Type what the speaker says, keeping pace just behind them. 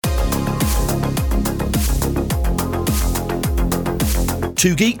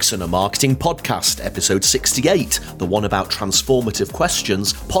Two Geeks and a Marketing Podcast, episode 68, the one about transformative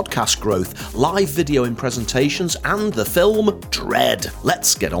questions, podcast growth, live video in presentations, and the film Dredd.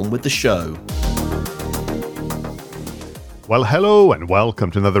 Let's get on with the show. Well, hello and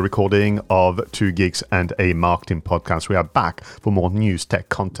welcome to another recording of Two Geeks and a Marketing Podcast. We are back for more news, tech,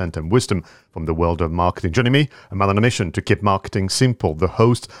 content and wisdom from the world of marketing. Joining me, a man on a mission to keep marketing simple, the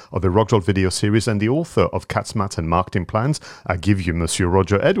host of the Rockjolt video series and the author of Cat's Mat and Marketing Plans. I give you Monsieur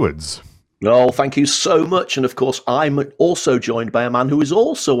Roger Edwards. Oh, thank you so much. And of course, I'm also joined by a man who is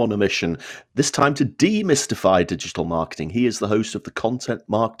also on a mission, this time to demystify digital marketing. He is the host of the Content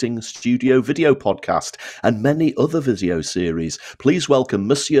Marketing Studio video podcast and many other video series. Please welcome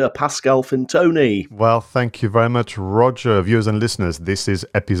Monsieur Pascal Fintoni. Well, thank you very much, Roger. Viewers and listeners, this is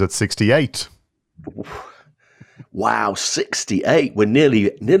episode 68. Wow, 68. We're nearly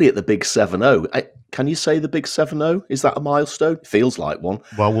at the big 7-0. Can you say the big 7-0? Is that a milestone? Feels like one.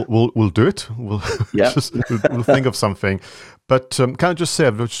 Well, we'll do it. We'll think of something. But can I just say,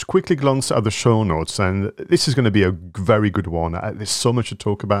 I've just quickly glanced at the show notes, and this is going to be a very good one. There's so much to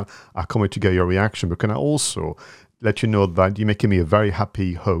talk about. I can't wait to get your reaction. But can I also let you know that you're making me a very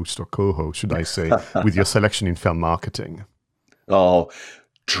happy host, or co-host, should I say, with your selection in film marketing? Oh,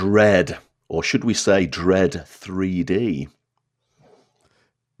 Dredd. Or should we say Dredd 3D?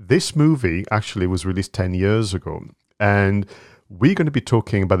 This movie actually was released 10 years ago, and we're going to be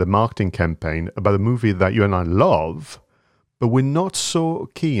talking about the marketing campaign, about a movie that you and I love, but we're not so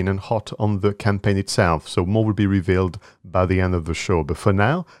keen and hot on the campaign itself, so more will be revealed by the end of the show. But for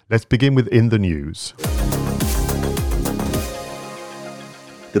now, let's begin with In the News.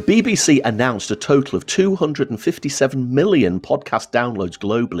 The BBC announced a total of 257 million podcast downloads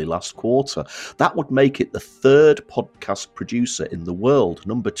globally last quarter. That would make it the third podcast producer in the world.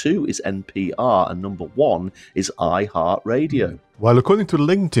 Number 2 is NPR and number 1 is iHeartRadio. Well, according to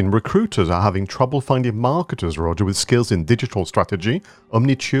LinkedIn, recruiters are having trouble finding marketers, Roger, with skills in digital strategy,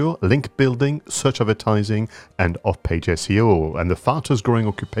 omniture, link building, search advertising, and off-page SEO. And the fastest growing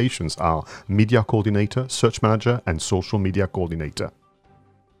occupations are media coordinator, search manager, and social media coordinator.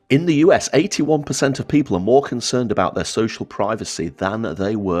 In the US, 81% of people are more concerned about their social privacy than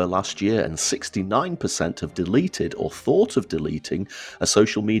they were last year, and 69% have deleted or thought of deleting a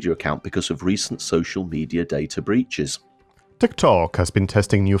social media account because of recent social media data breaches. TikTok has been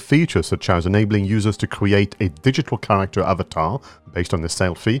testing new features such as enabling users to create a digital character avatar based on a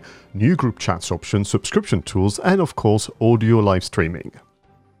selfie, new group chats options, subscription tools, and of course, audio live streaming.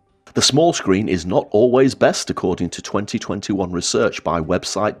 The small screen is not always best, according to 2021 research by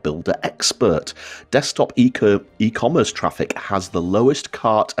Website Builder Expert. Desktop e-commerce traffic has the lowest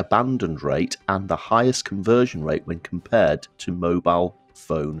cart abandon rate and the highest conversion rate when compared to mobile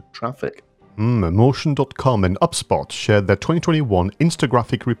phone traffic. Motion.com and HubSpot shared their 2021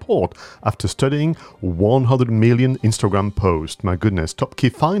 Instagraphic report after studying 100 million Instagram posts. My goodness, top key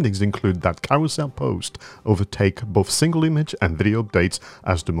findings include that carousel posts overtake both single image and video updates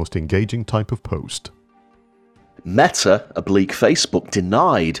as the most engaging type of post. Meta, oblique Facebook,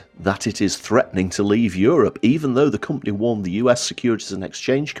 denied that it is threatening to leave Europe, even though the company warned the US Securities and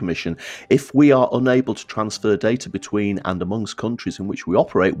Exchange Commission, if we are unable to transfer data between and amongst countries in which we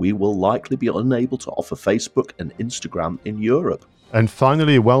operate, we will likely be unable to offer Facebook and Instagram in Europe. And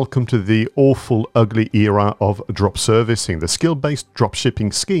finally, welcome to the awful, ugly era of drop servicing, the skill-based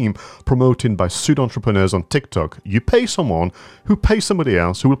dropshipping scheme promoted by pseudo-entrepreneurs on TikTok. You pay someone who pays somebody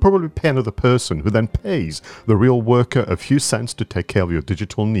else who will probably pay another person who then pays the real worker a few cents to take care of your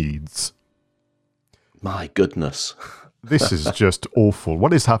digital needs. My goodness. This is just awful.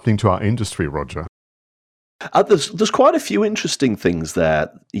 What is happening to our industry, Roger? There's quite a few interesting things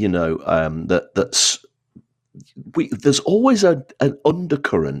there, there's always an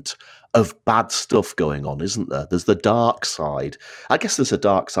undercurrent of bad stuff going on, isn't there? There's the dark side. I guess there's a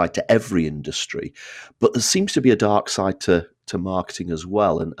dark side to every industry, but there seems to be a dark side to marketing as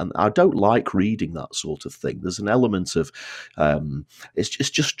well. And I don't like reading that sort of thing. There's an element of it's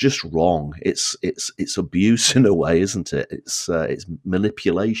just wrong. It's abuse in a way, isn't it? It's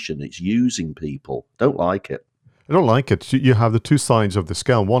manipulation. It's using people. Don't like it. I don't like it. You have the two sides of the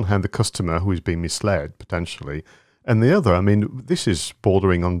scale. On one hand, the customer who is being misled, potentially. And the other, this is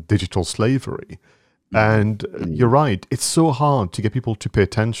bordering on digital slavery. And you're right. It's so hard to get people to pay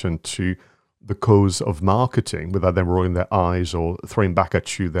attention to the cause of marketing without them rolling their eyes or throwing back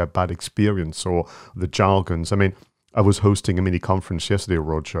at you their bad experience or the jargons. I was hosting a mini conference yesterday,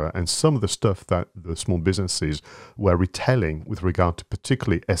 Roger, and some of the stuff that the small businesses were retelling with regard to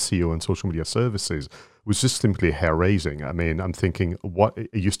particularly SEO and social media services was just simply hair-raising. I'm thinking, what are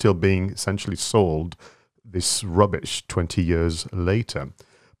you still being essentially sold this rubbish 20 years later.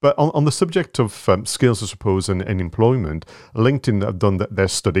 But on the subject of skills, I suppose, and employment, LinkedIn have done their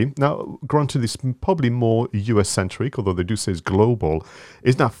study. Now, granted, it's probably more US-centric, although they do say it's global.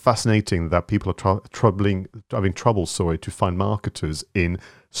 Isn't that fascinating that people are having trouble to find marketers in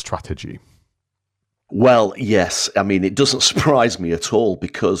strategy? Well, yes. I mean, it doesn't surprise me at all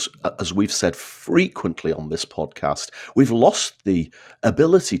because, as we've said frequently on this podcast, we've lost the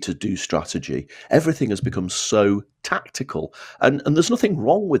ability to do strategy. Everything has become so tactical, and there's nothing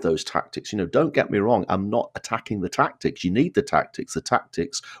wrong with those tactics. Don't get me wrong. I'm not attacking the tactics. You need the tactics. The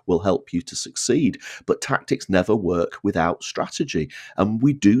tactics will help you to succeed, but tactics never work without strategy, and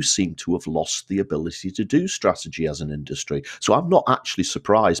we do seem to have lost the ability to do strategy as an industry. So I'm not actually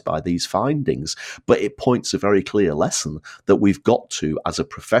surprised by these findings, but it points a very clear lesson that we've got to, as a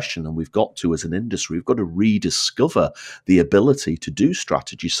profession, and we've got to, as an industry, we've got to rediscover the ability to do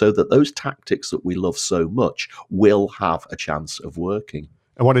strategy so that those tactics that we love so much will have a chance of working.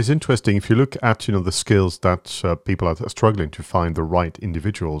 And what is interesting, if you look at the skills that people are struggling to find the right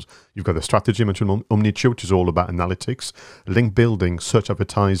individuals, you've got the strategy mentioned, Omniture, which is all about analytics, link building, search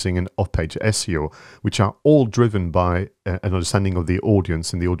advertising, and off-page SEO, which are all driven by an understanding of the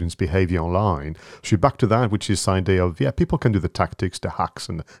audience and the audience behavior online. So you're back to that, which is the idea of, people can do the tactics, the hacks,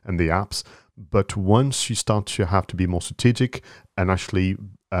 and the apps, but once you start to have to be more strategic and actually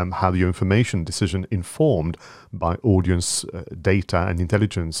have your information decision informed by audience data and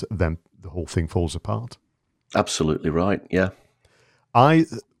intelligence, then the whole thing falls apart. Absolutely right, yeah. I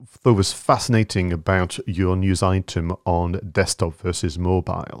thought was fascinating about your news item on desktop versus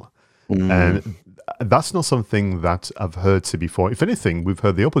mobile. And that's not something that I've heard say before. If anything, we've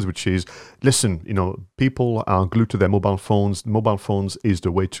heard the opposite, which is, listen, people are glued to their mobile phones. Mobile phones is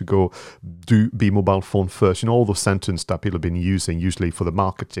the way to go. Be mobile phone first. All those sentences that people have been using, usually for the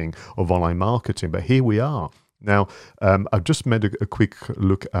marketing of online marketing. But here we are. Now, I've just made a quick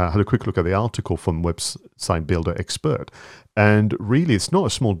look, had a quick look at the article from Website Builder Expert. And really, it's not a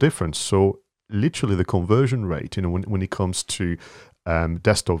small difference. So literally the conversion rate, when it comes to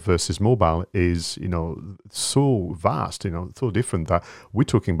desktop versus mobile is, so vast, so different that we're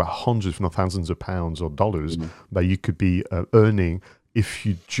talking about hundreds, if not thousands of pounds or dollars that you could be earning if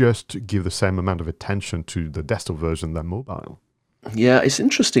you just give the same amount of attention to the desktop version than mobile. Yeah, it's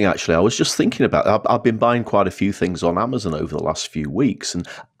interesting, actually. I was just thinking about I've been buying quite a few things on Amazon over the last few weeks, and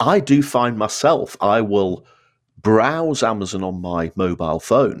I do find myself, I will browse Amazon on my mobile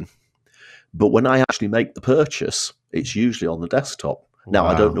phone, but when I actually make the purchase, it's usually on the desktop. Now,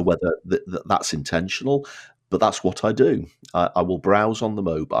 I don't know whether that's intentional, but that's what I do. I will browse on the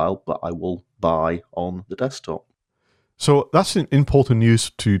mobile, but I will buy on the desktop. So that's important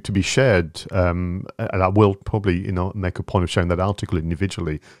news to be shared, and I will probably make a point of sharing that article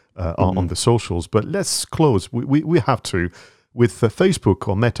individually on the socials. But let's close. We have to with Facebook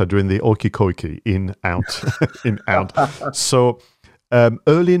or Meta doing the oiki-koiki in out in out. So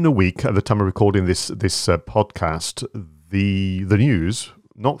early in the week, at the time of recording this podcast, the news,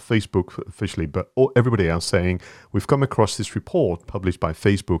 not Facebook officially, but everybody else saying we've come across this report published by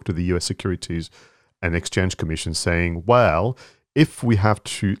Facebook to the US Securities and Exchange Commission saying, well, if we have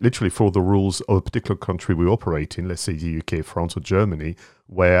to literally follow the rules of a particular country we operate in, let's say the UK, France, or Germany,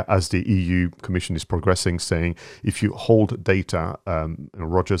 where as the EU Commission is progressing, saying if you hold data,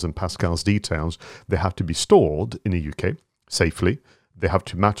 Rogers and Pascal's details, they have to be stored in the UK safely. They have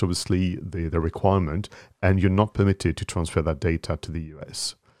to match, obviously, the requirement, and you're not permitted to transfer that data to the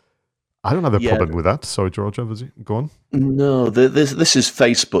US. I don't have a problem with that. Sorry, George, go on. No, this is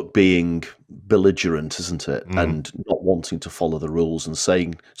Facebook being belligerent, isn't it? And not wanting to follow the rules and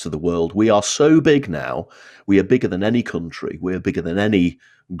saying to the world, we are so big now, we are bigger than any country, we're bigger than any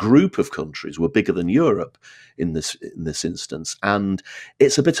group of countries, we're bigger than Europe in this instance. And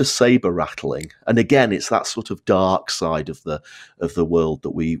it's a bit of saber rattling. And again, it's that sort of dark side of the world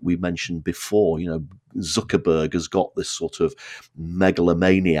that we mentioned before. Zuckerberg has got this sort of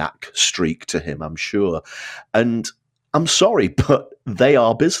megalomaniac streak to him, I'm sure. And I'm sorry, but they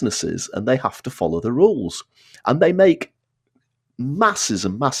are businesses and they have to follow the rules. And they make masses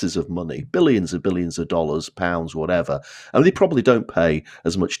and masses of money, billions and billions of dollars, pounds, whatever. And they probably don't pay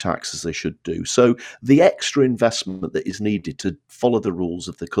as much tax as they should do. So the extra investment that is needed to follow the rules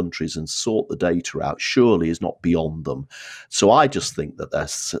of the countries and sort the data out surely is not beyond them. So I just think that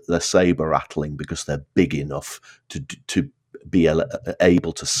they're saber rattling because they're big enough to be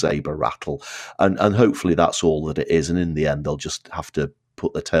able to saber rattle, and hopefully that's all that it is. And in the end, they'll just have to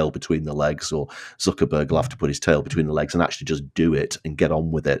put their tail between the legs, or Zuckerberg will have to put his tail between the legs and actually just do it and get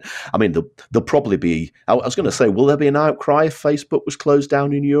on with it. I mean, there'll probably be, I was going to say, will there be an outcry if Facebook was closed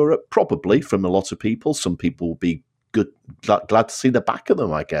down in Europe? Probably, from a lot of people. Some people will be glad to see the back of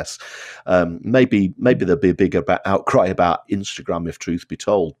them, I guess. Maybe there'll be a bigger outcry about Instagram, if truth be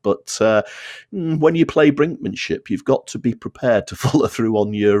told. But when you play brinkmanship, you've got to be prepared to follow through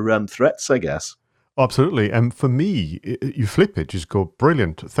on your threats, I guess. Absolutely. And for me, you flip it, just go,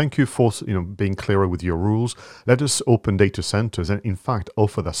 brilliant. Thank you for being clearer with your rules. Let us open data centers and, in fact,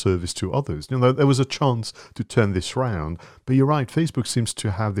 offer that service to others. There was a chance to turn this round. But you're right, Facebook seems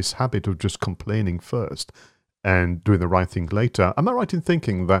to have this habit of just complaining first and doing the right thing later. Am I right in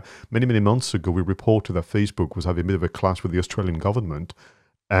thinking that many, many months ago, we reported that Facebook was having a bit of a clash with the Australian government?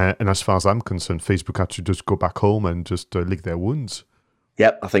 And as far as I'm concerned, Facebook had to just go back home and just lick their wounds.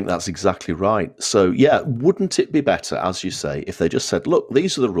 Yep, I think that's exactly right. So, yeah, wouldn't it be better, as you say, if they just said, look,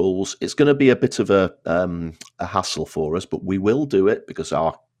 these are the rules. It's going to be a bit of a hassle for us, but we will do it because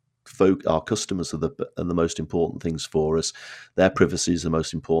our customers are the most important things for us. Their privacy is the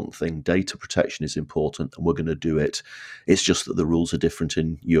most important thing. Data protection is important, and we're going to do it. It's just that the rules are different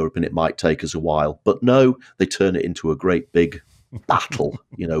in Europe, and it might take us a while. But no, they turn it into a great big battle,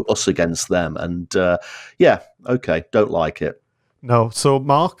 us against them. And yeah, okay, don't like it. No. So,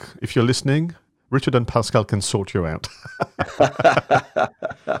 Mark, if you're listening, Richard and Pascal can sort you out.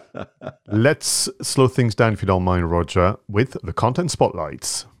 Let's slow things down, if you don't mind, Roger, with the content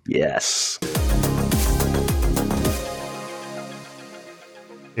spotlights. Yes.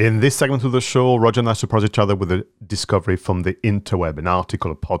 In this segment of the show, Roger and I surprise each other with a discovery from the interweb, an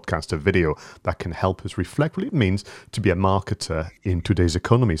article, a podcast, a video that can help us reflect what it means to be a marketer in today's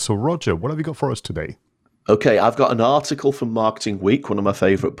economy. So, Roger, what have you got for us today? Okay, I've got an article from Marketing Week, one of my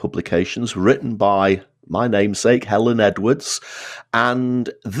favourite publications, written by my namesake, Helen Edwards. And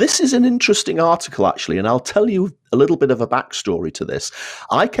this is an interesting article, actually, and I'll tell you a little bit of a backstory to this.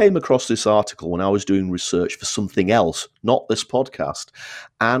 I came across this article when I was doing research for something else, not this podcast.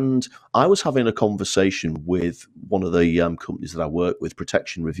 And I was having a conversation with one of the companies that I work with,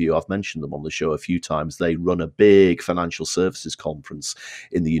 Protection Review. I've mentioned them on the show a few times. They run a big financial services conference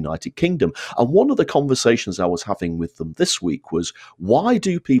in the United Kingdom. And one of the conversations I was having with them this week was, why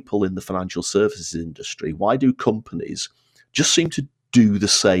do people in the financial services industry, why do companies just seem to do the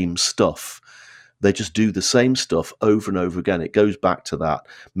same stuff? They just do the same stuff over and over again. It goes back to that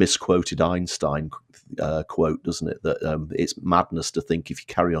misquoted Einstein quote, doesn't it? That it's madness to think if you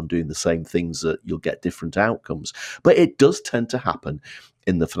carry on doing the same things that you'll get different outcomes. But it does tend to happen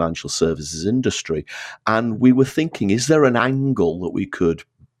in the financial services industry. And we were thinking, is there an angle that we could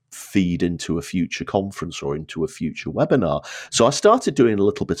feed into a future conference or into a future webinar? So I started doing a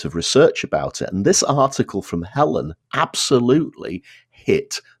little bit of research about it. And this article from Helen absolutely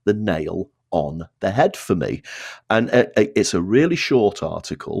hit the nail on the head for me. And it's a really short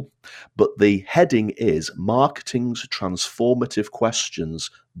article, but the heading is Marketing's Transformative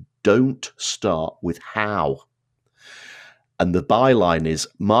Questions Don't Start with How. And the byline is,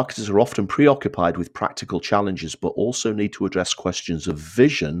 marketers are often preoccupied with practical challenges, but also need to address questions of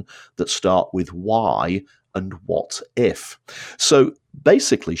vision that start with why and what if. So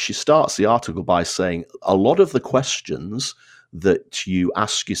basically, she starts the article by saying a lot of the questions that you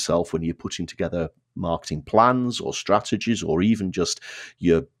ask yourself when you're putting together marketing plans or strategies, or even just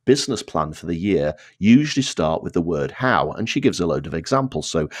your business plan for the year, usually start with the word how. And she gives a load of examples.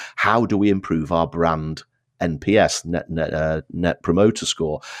 So how do we improve our brand NPS, net promoter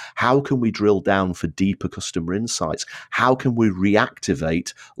score? How can we drill down for deeper customer insights? How can we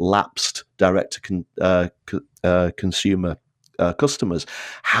reactivate lapsed direct-to-consumer customers?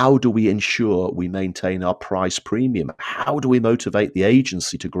 How do we ensure we maintain our price premium? How do we motivate the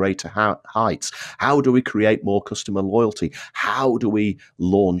agency to greater heights? How do we create more customer loyalty? How do we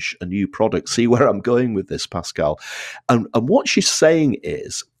launch a new product? See where I'm going with this, Pascal? And what she's saying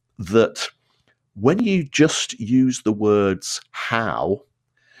is that when you just use the words how,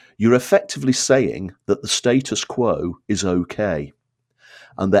 you're effectively saying that the status quo is okay,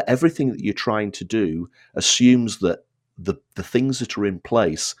 and that everything that you're trying to do assumes that the things that are in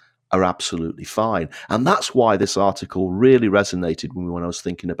place are absolutely fine. And that's why this article really resonated when I was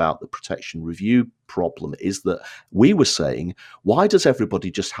thinking about the Protection Review problem, is that we were saying, why does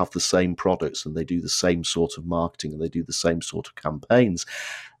everybody just have the same products and they do the same sort of marketing and they do the same sort of campaigns?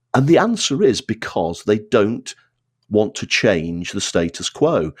 And the answer is because they don't want to change the status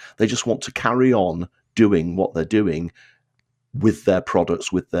quo. They just want to carry on doing what they're doing with their products,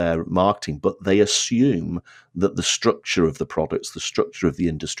 with their marketing, but they assume that the structure of the products, the structure of the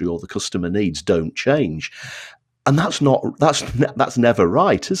industry, or the customer needs don't change. And that's never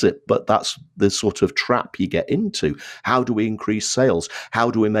right, is it? But that's the sort of trap you get into. How do we increase sales?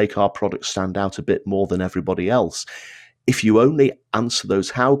 How do we make our product stand out a bit more than everybody else? If you only answer those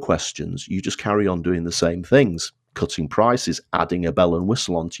how questions, you just carry on doing the same things, cutting prices, adding a bell and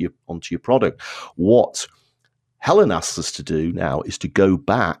whistle onto your product. What Helen asks us to do now is to go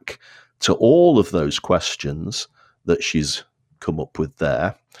back to all of those questions that she's come up with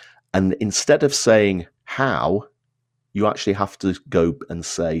there, and instead of saying how, you actually have to go and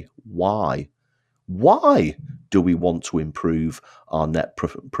say why. Why do we want to improve our net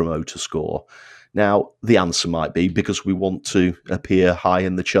promoter score? Now, the answer might be because we want to appear high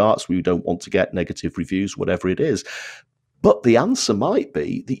in the charts. We don't want to get negative reviews, whatever it is. But the answer might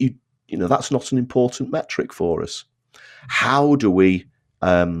be that that's not an important metric for us. How do we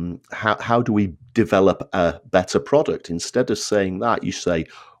how do we develop a better product? Instead of saying that, you say,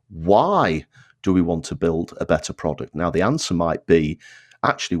 why do we want to build a better product? Now, the answer might be,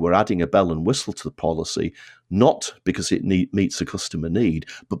 actually, we're adding a bell and whistle to the policy, not because it meets a customer need,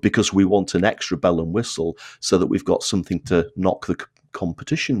 but because we want an extra bell and whistle so that we've got something to knock the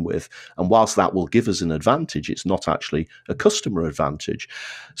competition with. And whilst that will give us an advantage, it's not actually a customer advantage.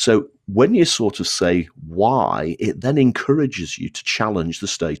 So when you sort of say why, it then encourages you to challenge the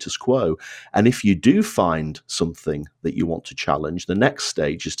status quo. And if you do find something that you want to challenge, the next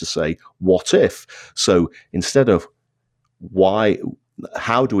stage is to say, what if? So instead of why,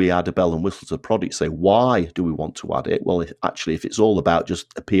 how do we add a bell and whistle to the product? Say, why do we want to add it? Well, if it's all about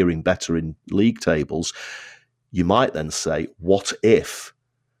just appearing better in league tables, you might then say, what if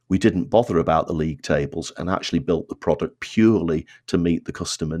we didn't bother about the league tables and actually built the product purely to meet the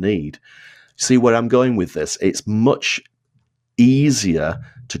customer need? See where I'm going with this? It's much easier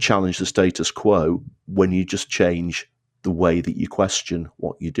to challenge the status quo when you just change the way that you question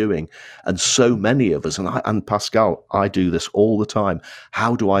what you're doing. And so many of us, and Pascal, I do this all the time.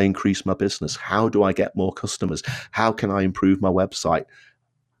 How do I increase my business? How do I get more customers? How can I improve my website?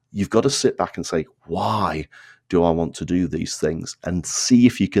 You've got to sit back and say, why do I want to do these things? And see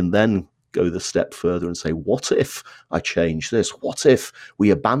if you can then go the step further and say, what if I change this? What if we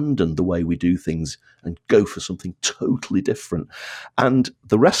abandon the way we do things and go for something totally different? And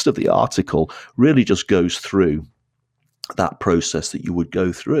the rest of the article really just goes through that process that you would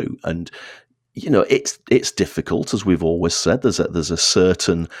go through. And, it's difficult, as we've always said. There's a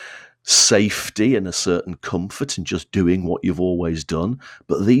certain safety and a certain comfort in just doing what you've always done.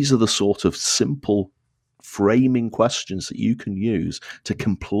 But these are the sort of simple framing questions that you can use to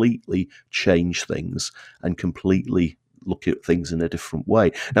completely change things and completely look at things in a different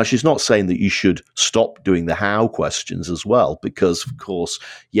way. Now, she's not saying that you should stop doing the how questions as well, because, of course,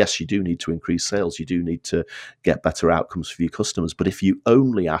 yes, you do need to increase sales. You do need to get better outcomes for your customers. But if you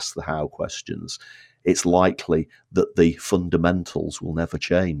only ask the how questions, it's likely that the fundamentals will never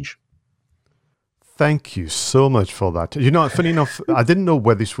change. Thank you so much for that. Funny enough, I didn't know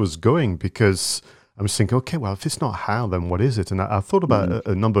where this was going, because I was thinking, okay, well, if it's not how, then what is it? And I thought about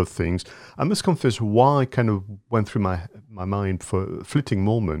a number of things. I must confess, why kind of went through my mind for a fleeting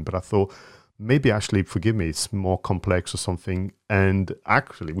moment, but I thought, maybe actually, forgive me, it's more complex or something. And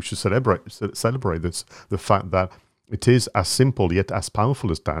actually, we should celebrate this, the fact that it is as simple yet as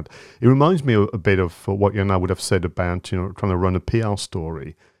powerful as that. It reminds me a bit of what you and I would have said about, trying to run a PR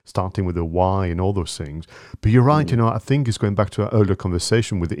story, starting with the why and all those things. But you're right, I think it's going back to our earlier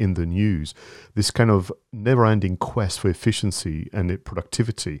conversation with In the News, this kind of never-ending quest for efficiency and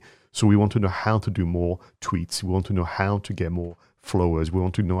productivity. So we want to know how to do more tweets. We want to know how to get more followers. We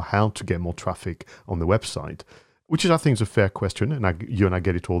want to know how to get more traffic on the website, which is, I think, is a fair question, and you and I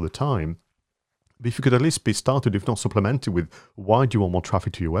get it all the time. But if you could at least be started, if not supplemented, with why do you want more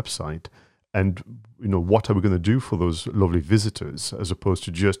traffic to your website? And, what are we going to do for those lovely visitors, as opposed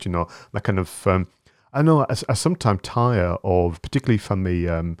to just, that kind of, I know I sometimes tire of, particularly if I'm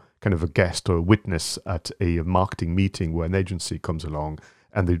a kind of a guest or a witness at a marketing meeting where an agency comes along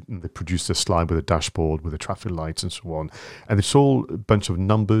and they produce a slide with a dashboard with the traffic lights and so on. And it's all a bunch of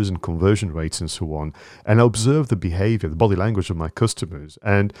numbers and conversion rates and so on. And I observe the behavior, the body language of my customers,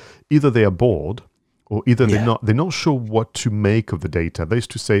 and either they are bored, or either they're not sure what to make of the data. They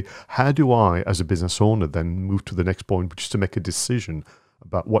used to say, how do I, as a business owner, then move to the next point, which is to make a decision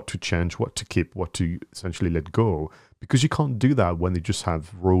about what to change, what to keep, what to essentially let go. Because you can't do that when they just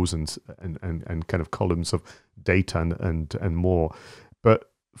have rows and kind of columns of data and more. But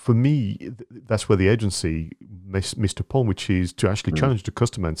for me, that's where the agency missed a point, which is to actually challenge the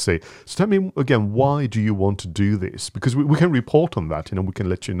customer and say, so tell me again, why do you want to do this? Because we can report on that, we can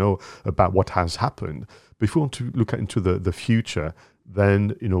let you know about what has happened. But if we want to look into the future,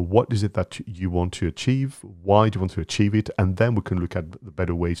 then what is it that you want to achieve? Why do you want to achieve it? And then we can look at the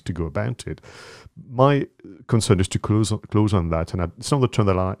better ways to go about it. My concern is to close on that, and it's not the term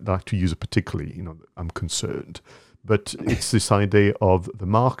that I like to use particularly. I'm concerned, but it's this idea of the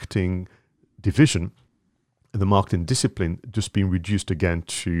marketing division, the marketing discipline, just being reduced again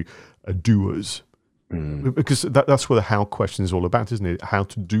to doers. Because that's what the how question is all about, isn't it? How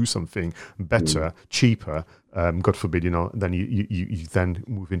to do something better, cheaper, God forbid, then you then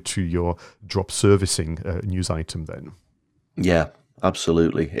move into your drop servicing news item then. Yeah,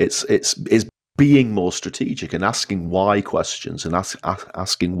 absolutely. It's being more strategic and asking why questions and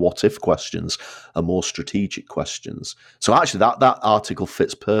asking what if questions are more strategic questions. So actually that article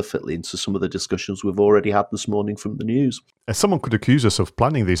fits perfectly into some of the discussions we've already had this morning from the news. Someone could accuse us of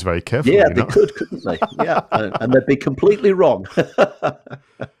planning these very carefully. Yeah, they could, couldn't they? Yeah, and they'd be completely wrong.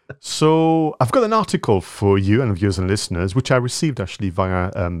 So I've got an article for you and viewers and listeners, which I received actually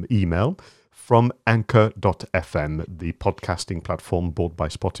via email from Anchor.fm, the podcasting platform bought by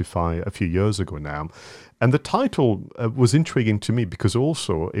Spotify a few years ago now. And the title was intriguing to me because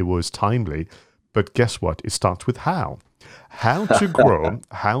also it was timely. But guess what? It starts with how. How to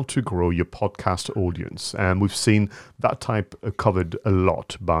grow your podcast audience. And we've seen that type covered a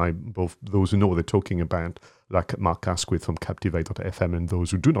lot by both those who know what they're talking about, like Mark Asquith from Captivate.fm, and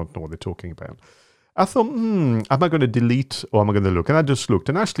those who do not know what they're talking about. I thought, am I going to delete or am I going to look? And I just looked.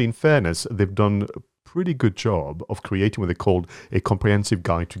 And actually, in fairness, they've done a pretty good job of creating what they called a comprehensive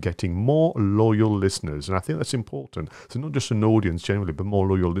guide to getting more loyal listeners. And I think that's important. So not just an audience generally, but more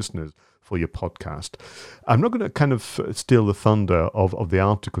loyal listeners for your podcast. I'm not going to kind of steal the thunder of the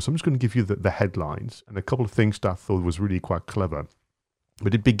article. So I'm just going to give you the headlines and a couple of things that I thought was really quite clever.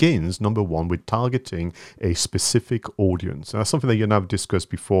 But it begins, number one, with targeting a specific audience. And that's something that you and I have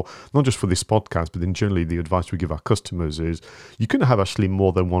discussed before, not just for this podcast, but in generally the advice we give our customers is you can have actually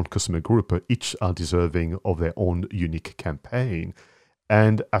more than one customer group, but each are deserving of their own unique campaign.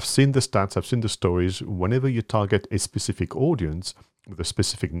 And I've seen the stats, I've seen the stories. Whenever you target a specific audience with a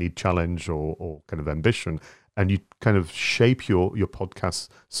specific need, challenge, or kind of ambition, and you kind of shape your podcast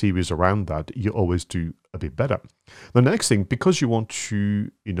series around that, you always do a bit better. The next thing, because you want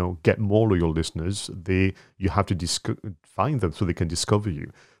to, get more loyal listeners, you have to find them so they can discover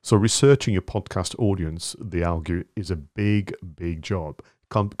you. So researching your podcast audience, they argue, is a big, big job.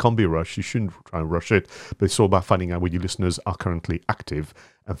 Can't be rushed. You shouldn't try and rush it, but it's all about finding out where your listeners are currently active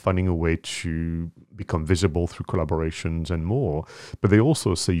and finding a way to become visible through collaborations and more. But they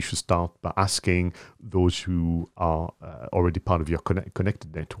also say you should start by asking those who are already part of your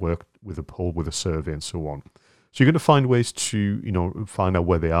connected network with a poll, with a survey, and so on. So you're going to find ways to, find out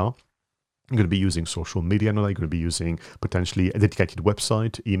where they are. You're going to be using social media, now you're going to be using potentially a dedicated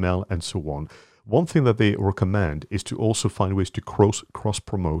website, email, and so on. One thing that they recommend is to also find ways to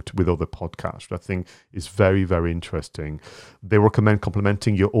cross-promote with other podcasts, which I think is very, very interesting. They recommend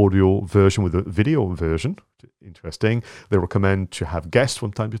complementing your audio version with a video version. Interesting. They recommend to have guests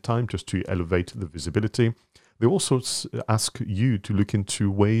from time to time just to elevate the visibility. They also ask you to look into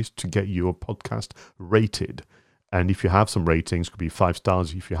ways to get your podcast rated. And if you have some ratings, it could be 5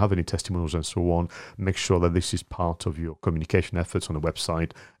 stars. If you have any testimonials and so on, make sure that this is part of your communication efforts on the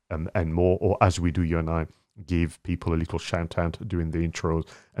website and more. Or as we do, you and I give people a little shout out during the intros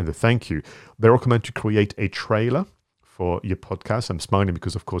and the thank you. They recommend to create a trailer for your podcast. I'm smiling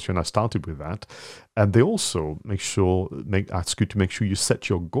because, of course, you and I started with that. And they also ask you to make sure you set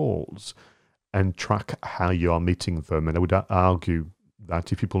your goals and track how you are meeting them. And I would argue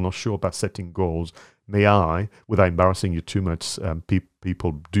that if people are not sure about setting goals, without embarrassing you too much,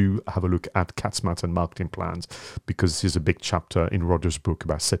 people do have a look at CatSmart and marketing plans, because this is a big chapter in Roger's book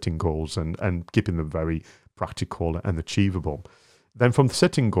about setting goals and keeping them very practical and achievable. Then from the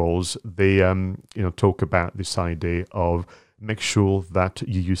setting goals, they talk about this idea of make sure that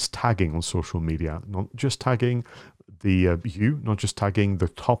you use tagging on social media, not just tagging not just tagging the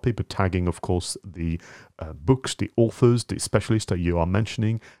topic, but tagging, of course, the books, the authors, the specialists that you are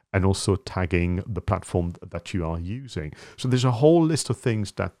mentioning, and also tagging the platform that you are using. So there's a whole list of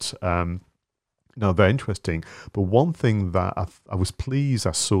things that very interesting. But one thing that I was pleased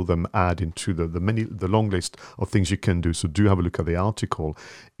I saw them add into the long list of things you can do, so do have a look at the article,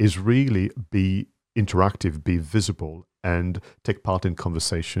 is really be interactive, be visible, and take part in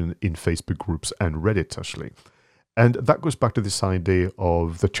conversation in Facebook groups and Reddit, actually. And that goes back to this idea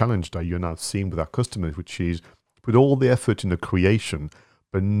of the challenge that you're now seeing with our customers, which is put all the effort in the creation,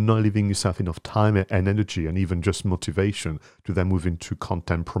 but not leaving yourself enough time and energy and even just motivation to then move into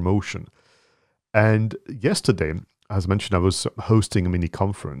content promotion. And yesterday, as mentioned, I was hosting a mini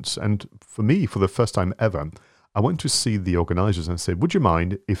conference. And for me, for the first time ever, I went to see the organizers and said, would you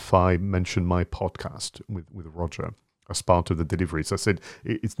mind if I mention my podcast with Roger as part of the deliveries? I said,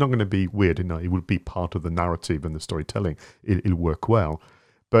 it's not going to be weird. It will be part of the narrative and the storytelling. It'll work well.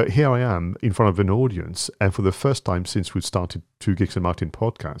 But here I am in front of an audience, and for the first time since we've started Two Geeks and Martin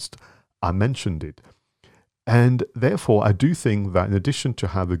podcast, I mentioned it. And therefore, I do think that in addition to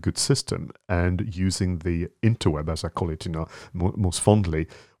have a good system and using the interweb, as I call it, most fondly,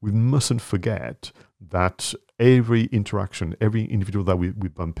 we mustn't forget that every interaction, every individual that we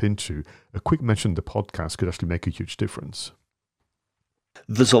bump into, a quick mention of the podcast could actually make a huge difference.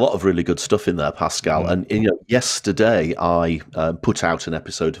 There's a lot of really good stuff in there, Pascal. And yesterday I put out an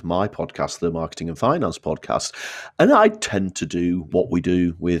episode of my podcast, the Marketing and Finance podcast, and I tend to do what we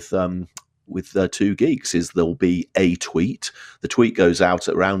do with Two Geeks is there'll be a tweet. The tweet goes out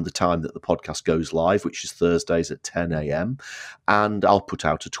at around the time that the podcast goes live, which is Thursdays at 10 a.m. And I'll put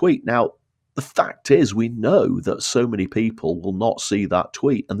out a tweet. Now, the fact is, we know that so many people will not see that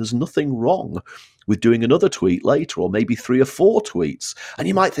tweet, and there's nothing wrong with doing another tweet later, or maybe 3 or 4 tweets. And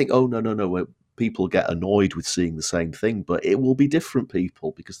you might think, oh, no, people get annoyed with seeing the same thing, but it will be different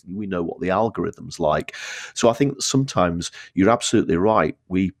people because we know what the algorithm's like. So I think sometimes you're absolutely right.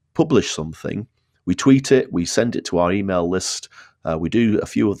 We publish something, we tweet it, we send it to our email list, we do a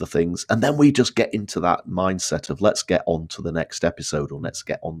few other things, and then we just get into that mindset of let's get on to the next episode, or let's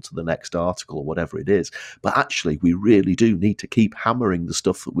get on to the next article, or whatever it is. But actually, we really do need to keep hammering the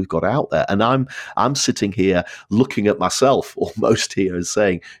stuff that we've got out there. And I'm sitting here looking at myself almost here and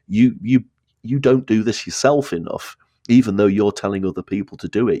saying, you don't do this yourself enough. Even though you're telling other people to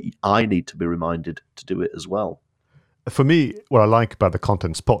do it, I need to be reminded to do it as well. For me, what I like about the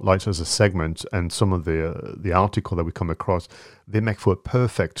Content Spotlight as a segment and some of the article that we come across, they make for a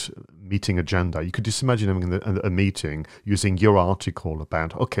perfect meeting agenda. You could just imagine having a meeting using your article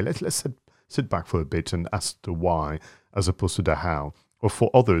about, okay, let's sit back for a bit and ask the why as opposed to the how. Or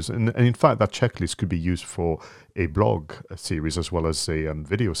for others, and in fact, that checklist could be used for a blog series as well as a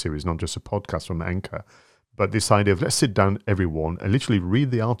video series, not just a podcast from Anchor. But this idea of let's sit down, everyone, and literally read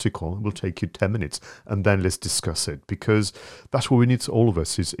the article. It will take you 10 minutes, and then let's discuss it, because that's what we need, all of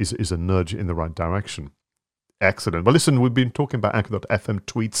us, is a nudge in the right direction. Excellent. Well, listen, we've been talking about Anchor.fm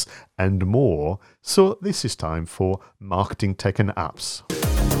tweets and more, so this is time for Marketing Tech and Apps.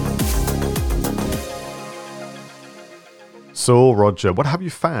 So, Roger, what have you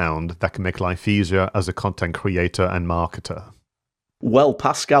found that can make life easier as a content creator and marketer? Well,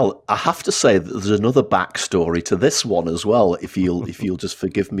 Pascal, I have to say that there's another backstory to this one as well, if you'll just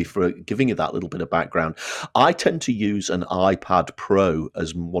forgive me for giving you that little bit of background. I tend to use an iPad Pro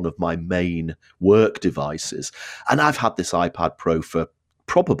as one of my main work devices, and I've had this iPad Pro for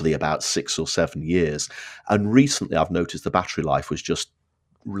probably about 6 or 7 years, and recently I've noticed the battery life was just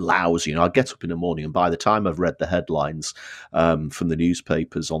lousy. I get up in the morning, and by the time I've read the headlines from the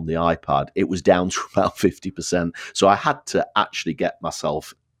newspapers on the iPad, it was down to about 50%. So I had to actually get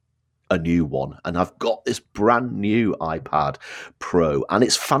myself a new one, and I've got this brand new iPad Pro, and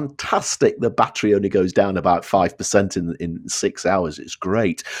it's fantastic. The battery only goes down about 5% in 6 hours. It's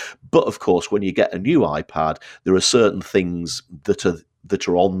great. But of course, when you get a new iPad, there are certain things that are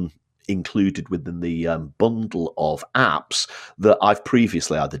included within the bundle of apps that I've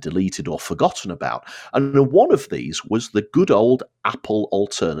previously either deleted or forgotten about. And one of these was the good old Apple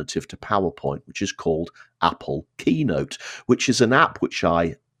alternative to PowerPoint, which is called Apple Keynote, which is an app which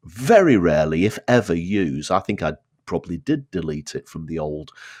I very rarely, if ever, use. I think I probably did delete it from the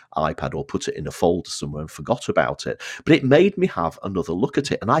old iPad or put it in a folder somewhere and forgot about it. But it made me have another look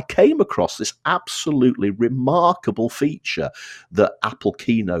at it. And I came across this absolutely remarkable feature that Apple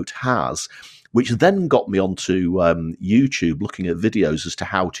Keynote has, which then got me onto YouTube looking at videos as to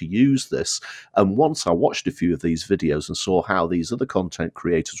how to use this. And once I watched a few of these videos and saw how these other content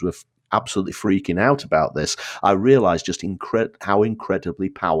creators were absolutely freaking out about this, I realized just how incredibly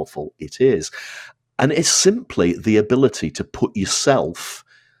powerful it is. And it's simply the ability to put yourself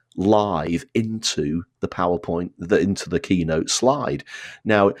live into the PowerPoint, into the Keynote slide.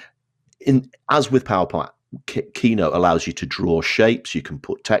 Now, as with PowerPoint, Keynote allows you to draw shapes, you can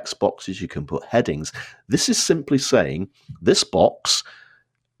put text boxes, you can put headings. This is simply saying this box,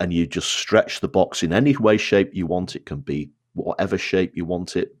 and you just stretch the box in any way, shape you want. It can be whatever shape you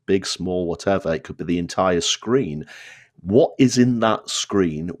want it, big, small, whatever. It could be the entire screen. What is in that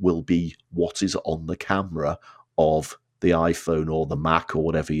screen will be what is on the camera of the iPhone or the Mac or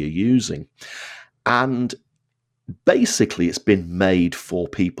whatever you're using. And basically it's been made for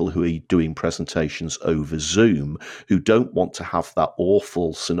people who are doing presentations over Zoom, who don't want to have that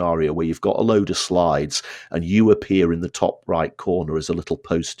awful scenario where you've got a load of slides and you appear in the top right corner as a little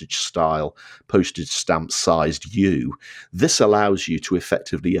postage stamp sized you. This allows you to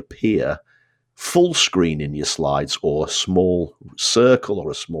effectively appear full screen in your slides, or a small circle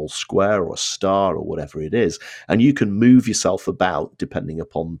or a small square or a star or whatever it is, and you can move yourself about depending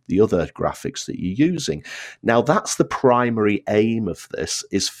upon the other graphics that you're using. Now, that's the primary aim of this,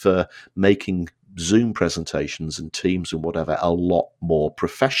 is for making Zoom presentations and Teams and whatever a lot more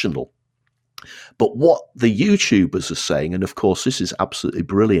professional. But what the YouTubers are saying, and of course this is absolutely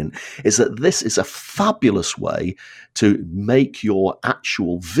brilliant, is that this is a fabulous way to make your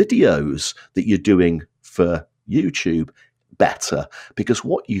actual videos that you're doing for YouTube better. Because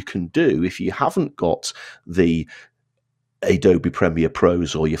what you can do, if you haven't got the Adobe Premiere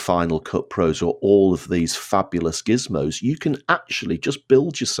Pros or your Final Cut Pros or all of these fabulous gizmos, you can actually just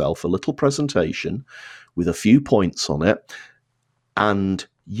build yourself a little presentation with a few points on it, and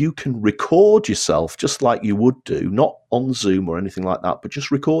you can record yourself just like you would do, not on Zoom or anything like that, but just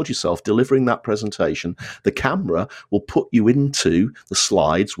record yourself delivering that presentation. The camera will put you into the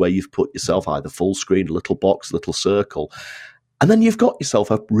slides where you've put yourself either full screen, a little box, a little circle. And then you've got yourself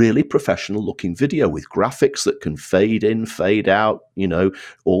a really professional looking video with graphics that can fade in, fade out,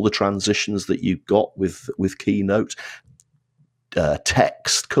 all the transitions that you've got with Keynote.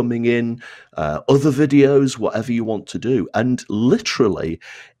 Text coming in, other videos, whatever you want to do, and literally,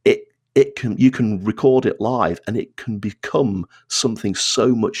 you can record it live, and it can become something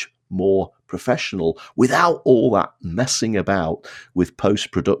so much more professional without all that messing about with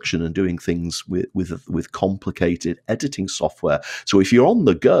post-production and doing things with complicated editing software. So if you're on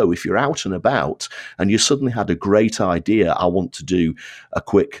the go, if you're out and about, and you suddenly had a great idea, I want to do a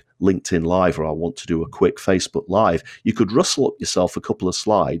quick LinkedIn Live, or I want to do a quick Facebook Live, you could rustle up yourself a couple of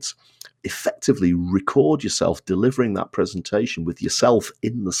slides, effectively record yourself delivering that presentation with yourself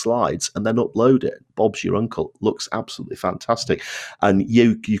in the slides, and then upload it. Bob's your uncle. Looks absolutely fantastic. And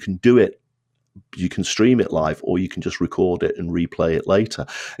you can do it. You can stream it live, or you can just record it and replay it later.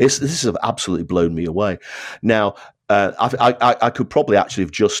 This has absolutely blown me away. Now, I could probably actually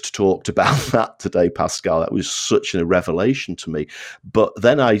have just talked about that today, Pascal. That was such a revelation to me. But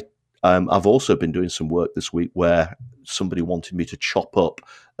then I've also been doing some work this week where somebody wanted me to chop up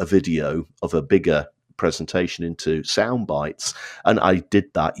a video of a bigger presentation into sound bites, and I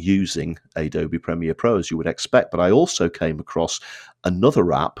did that using Adobe Premiere Pro, as you would expect. But I also came across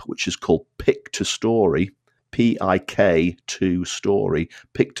another app which is called Pictostory, Pik2Story,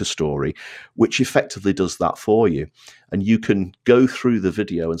 Pictostory, which effectively does that for you. And you can go through the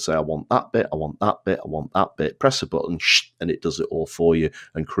video and say, I want that bit, I want that bit, I want that bit, press a button, and it does it all for you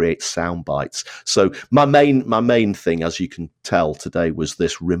and creates sound bites. So my main thing, as you can tell today, was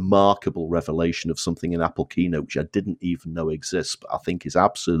this remarkable revelation of something in Apple Keynote, which I didn't even know exists, but I think is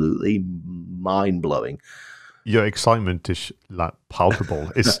absolutely mind-blowing. Your excitement is like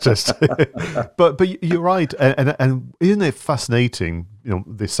palpable. It's just, but you're right, and isn't it fascinating?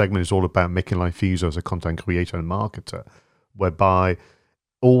 This segment is all about making life easier as a content creator and marketer, whereby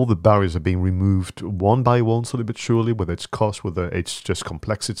all the barriers are being removed one by one, slowly but surely, whether it's cost, whether it's just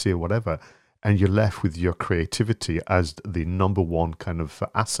complexity or whatever, and you're left with your creativity as the number one kind of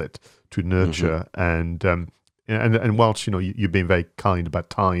asset to nurture. Mm-hmm. And whilst you've been very kind about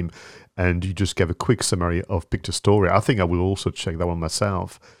time, and you just gave a quick summary of Pictostory, I think I will also check that one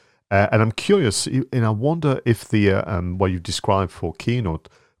myself. And I'm curious, and I wonder if the what you've described for Keynote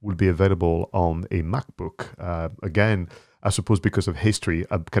will be available on a MacBook. Again, I suppose because of history,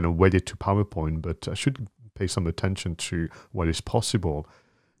 I'm kind of wedded to PowerPoint, but I should pay some attention to what is possible.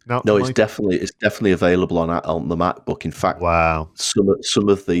 Now, no, it's definitely available on the MacBook. In fact, wow, some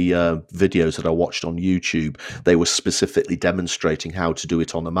of the videos that I watched on YouTube, they were specifically demonstrating how to do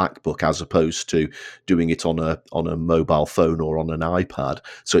it on a MacBook as opposed to doing it on a mobile phone or on an iPad.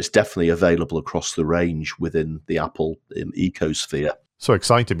 So it's definitely available across the range within the Apple ecosphere. So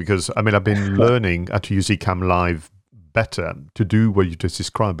excited, because I've been learning how to use Ecamm Live better to do what you just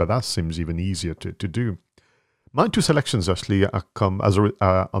described, but that seems even easier to do. My two selections actually come as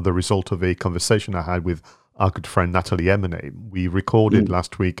the result of a conversation I had with our good friend Natalie Emene. We recorded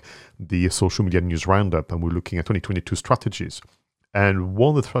last week the Social Media News Roundup, and we're looking at 2022 strategies. And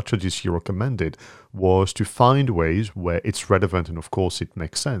one of the strategies he recommended was to find ways where it's relevant and, of course, it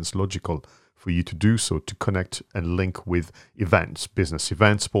makes sense, logical for you to do so, to connect and link with events, business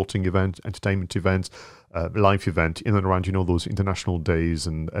events, sporting events, entertainment events, live event, in and around, those international days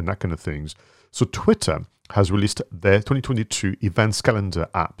and that kind of things. So Twitter has released their 2022 events calendar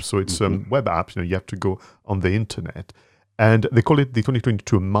app. So it's a web app, you have to go on the internet. And they call it the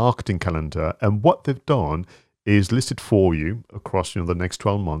 2022 marketing calendar. And what they've done is listed for you across the next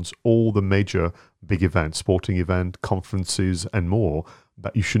 12 months all the major big events, sporting event, conferences, and more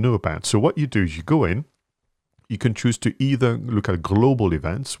that you should know about. So what you do is you go in, you can choose to either look at global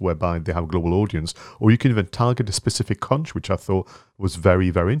events whereby they have a global audience, or you can even target a specific country, which I thought was very,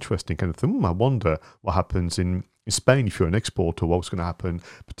 very interesting. Kind of thing. I wonder what happens in Spain if you're an exporter, what's going to happen,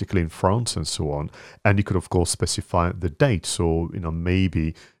 particularly in France and so on. And you could, of course, specify the date. So,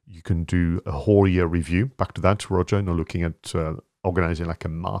 maybe you can do a whole year review. Back to that, Roger, looking at organizing like a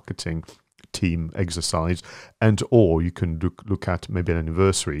marketing team exercise, and or you can look at maybe an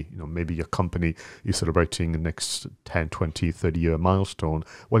anniversary. Maybe your company is celebrating the next 10, 20, 30-year milestone.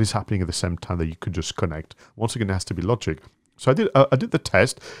 What is happening at the same time that you could just connect? Once again, it has to be logic. So I did the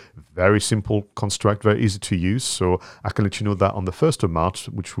test. Very simple construct, very easy to use. So I can let you know that on the 1st of March,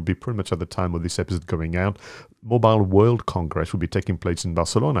 which will be pretty much at the time of this episode going out, Mobile World Congress will be taking place in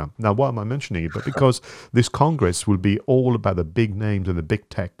Barcelona. Now, why am I mentioning it? But because this Congress will be all about the big names and the big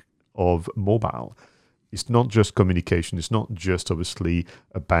tech of mobile. It's not just communication. It's not just obviously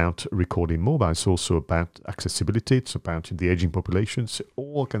about recording mobile. It's also about accessibility. It's about the aging population. It's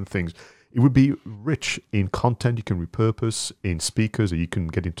all kind of things. It would be rich in content you can repurpose, in speakers that you can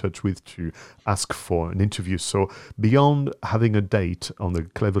get in touch with to ask for an interview. So beyond having a date on the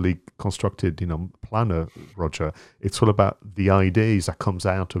cleverly constructed, planner, Roger, it's all about the ideas that comes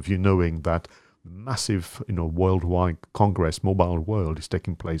out of you knowing that massive, worldwide Congress, Mobile World, is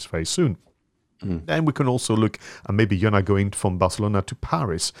taking place very soon. Then we can also look, and maybe you're not going from Barcelona to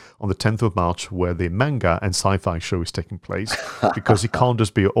Paris on the 10th of March, where the manga and sci-fi show is taking place, because it can't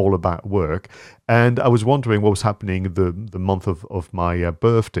just be all about work. And I was wondering what was happening the month of my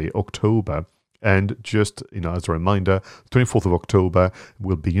birthday, October. And just, as a reminder, 24th of October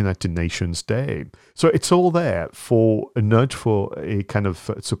will be United Nations Day. So it's all there for a nudge, for a kind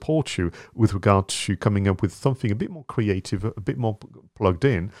of support you with regard to coming up with something a bit more creative, a bit more plugged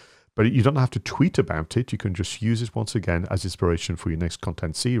in. But you don't have to tweet about it. You can just use it once again as inspiration for your next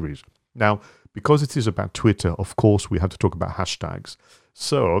content series. Now, because it is about Twitter, of course, we have to talk about hashtags.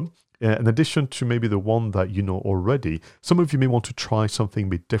 So in addition to maybe the one that you know already, some of you may want to try something a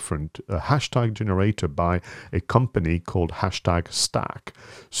bit different. A hashtag generator by a company called Hashtag Stack.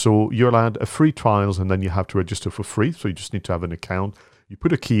 So you're allowed a free trials, and then you have to register for free. So you just need to have an account. You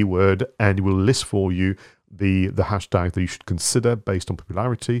put a keyword, and it will list for you the hashtag that you should consider based on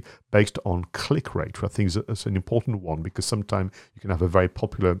popularity, based on click rate, which I think is an important one, because sometimes you can have a very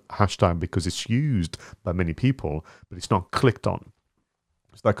popular hashtag because it's used by many people, but it's not clicked on.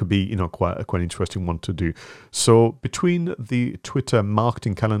 So that could be, quite an interesting one to do. So between the Twitter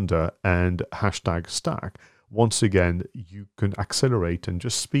marketing calendar and Hashtag Stack, once again, you can accelerate and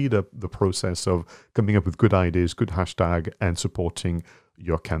just speed up the process of coming up with good ideas, good hashtag, and supporting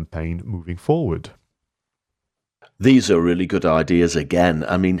your campaign moving forward. These are really good ideas again.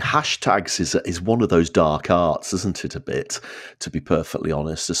 I mean, hashtags is one of those dark arts, isn't it, a bit, to be perfectly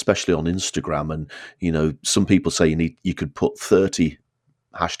honest, especially on Instagram. And, some people say you could put 30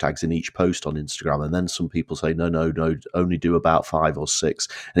 hashtags in each post on Instagram. And then some people say, no, only do about 5 or 6.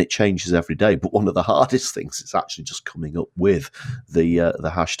 And it changes every day. But one of the hardest things is actually just coming up with the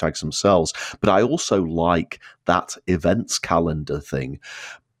hashtags themselves. But I also like that events calendar thing.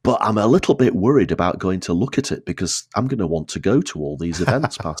 But I'm a little bit worried about going to look at it, because I'm going to want to go to all these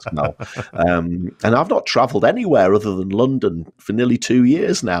events, Pascal. And I've not travelled anywhere other than London for nearly 2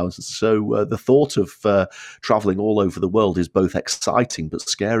 years now. So the thought of travelling all over the world is both exciting but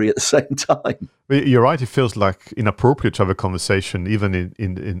scary at the same time. You're right. It feels like inappropriate to have a conversation, even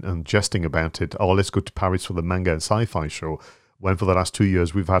in jesting about it. Oh, let's go to Paris for the manga and sci-fi show. When for the last 2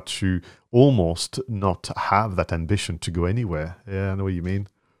 years, we've had to almost not have that ambition to go anywhere. Yeah, I know what you mean.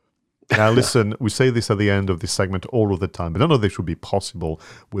 Now, listen, we say this at the end of this segment all of the time, but none of this would be possible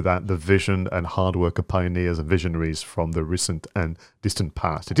without the vision and hard work of pioneers and visionaries from the recent and distant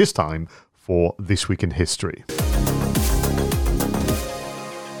past. It is time for This Week in History.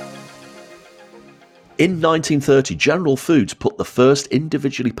 In 1930, General Foods put the first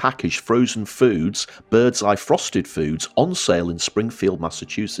individually packaged frozen foods, Bird's Eye Frosted Foods, on sale in Springfield,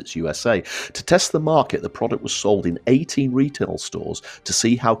 Massachusetts, USA. To test the market, the product was sold in 18 retail stores to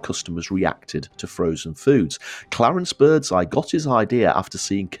see how customers reacted to frozen foods. Clarence Birdseye got his idea after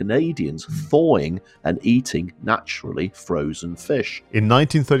seeing Canadians thawing and eating naturally frozen fish. In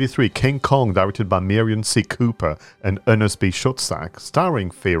 1933, King Kong, directed by Merian C. Cooper and Ernest B. Schoedsack,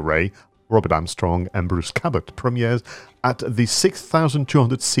 starring Fay Wray, Robert Armstrong and Bruce Cabot, premieres at the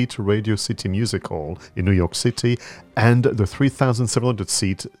 6,200-seat Radio City Music Hall in New York City and the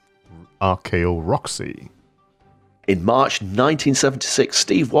 3,700-seat RKO Roxy. In March 1976,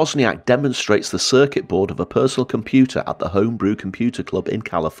 Steve Wozniak demonstrates the circuit board of a personal computer at the Homebrew Computer Club in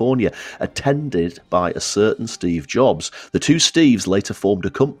California, attended by a certain Steve Jobs. The two Steves later formed a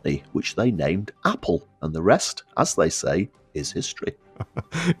company, which they named Apple, and the rest, as they say, is history.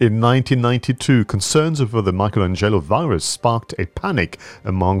 In 1992, concerns over the Michelangelo virus sparked a panic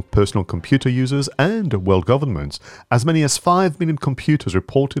among personal computer users and world governments. As many as 5 million computers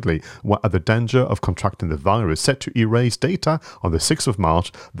reportedly were at the danger of contracting the virus, set to erase data on the 6th of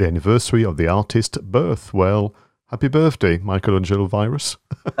March, the anniversary of the artist's birth. Well, happy birthday, Michelangelo virus.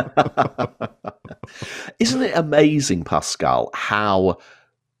 Isn't it amazing, Pascal, how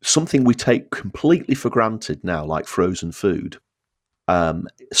something we take completely for granted now, like frozen food,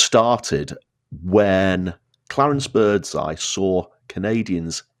 started when Clarence Birdseye saw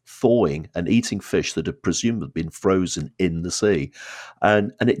Canadians thawing and eating fish that had presumably been frozen in the sea.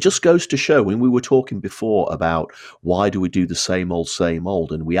 And it just goes to show, when we were talking before about why do we do the same old,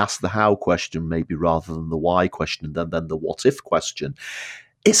 and we asked the how question maybe rather than the why question, and then the what if question.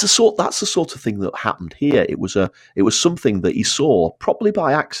 That's the sort of thing that happened here. It was something that he saw, probably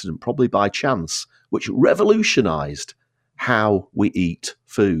by accident, probably by chance, which revolutionized how we eat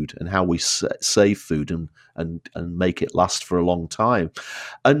food and how we save food and make it last for a long time.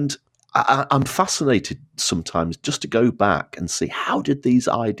 And I'm fascinated sometimes just to go back and see, how did these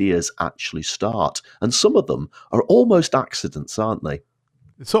ideas actually start? And some of them are almost accidents, aren't they?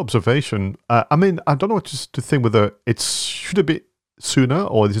 It's observation. I mean, I don't know what to think, whether it should have been sooner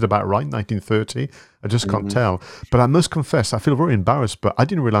or is it about right, 1930? I just can't tell. But I must confess, I feel very embarrassed, but I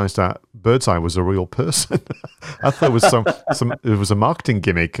didn't realize that Birdseye was a real person. I thought it was it was a marketing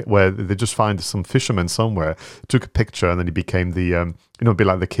gimmick where they just find some fisherman somewhere, took a picture, and then he became the a bit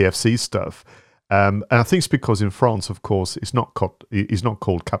like the KFC stuff. And I think it's because in France, of course, he's not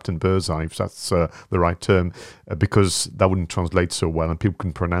called Captain Birdseye, if that's the right term, because that wouldn't translate so well, and people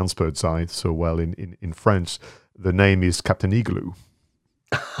can pronounce Birdseye so well in French. The name is Captain Igloo.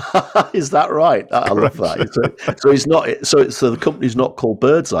 Is that right? I love that. So he's not. So the company's not called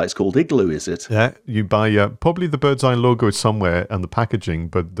Birdseye; it's called Igloo, is it? Yeah, you buy probably the Birdseye logo is somewhere and the packaging,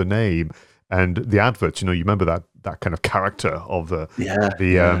 but the name and the adverts. You remember that kind of character of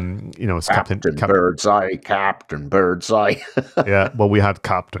it's Captain Birdseye, Captain Birdseye. Yeah, well, we had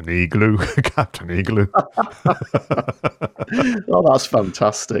Captain Igloo, Captain Igloo. Oh, that's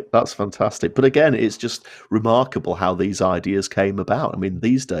fantastic. That's fantastic. But again, it's just remarkable how these ideas came about. I mean,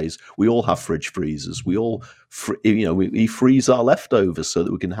 these days we all have fridge freezers. We all, we freeze our leftovers so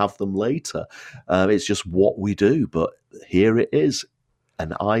that we can have them later. It's just what we do. But here it is,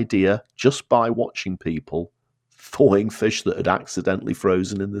 an idea just by watching people thawing fish that had accidentally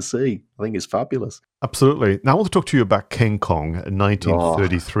frozen in the sea. I think it's fabulous. Absolutely. Now I want to talk to you about King Kong in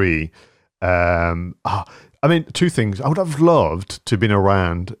 1933. I mean, two things. I would have loved to have been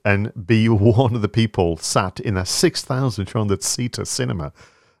around and be one of the people sat in a 6,200-seater cinema.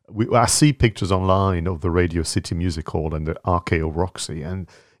 I see pictures online of the Radio City Music Hall and the RKO Roxy, and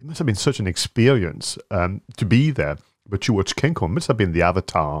it must have been such an experience to be there. But you watch King Kong, it must have been the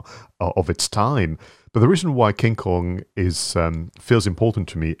avatar of its time. But the reason why King Kong feels important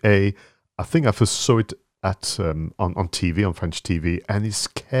to me, I think I first saw it on TV, on French TV, and it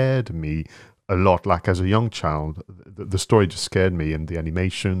scared me a lot. Like as a young child, the story just scared me, and the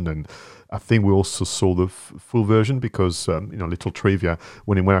animation. And I think we also saw the full version because, little trivia,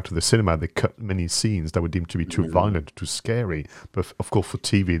 when it went out to the cinema, they cut many scenes that were deemed to be too violent, too scary. But of course, for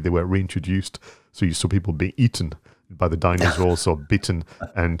TV, they were reintroduced. So you saw people being eaten by the dinosaurs or bitten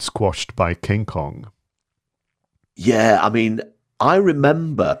and squashed by King Kong. Yeah, I mean, I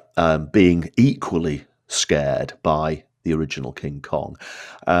remember being equally scared by the original King Kong.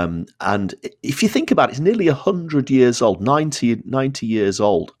 And if you think about it, it's nearly 100 years old, 90 years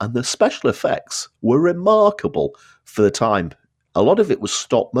old, and the special effects were remarkable for the time a lot of it was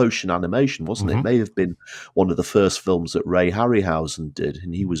stop motion animation, wasn't it? It may have been one of the first films that Ray Harryhausen did,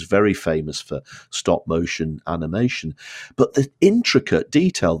 and he was very famous for stop motion animation. But the intricate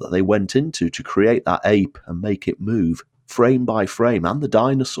detail that they went into to create that ape and make it move frame by frame, and the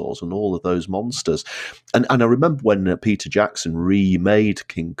dinosaurs and all of those monsters. And I remember when Peter Jackson remade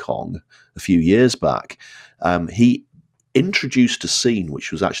King Kong a few years back, he introduced a scene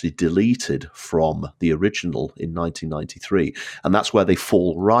which was actually deleted from the original in 1993, and that's where they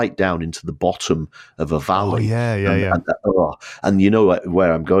fall right down into the bottom of a valley. And you know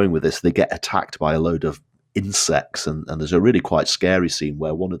where I'm going with this. They get attacked by a load of insects, and there's a really quite scary scene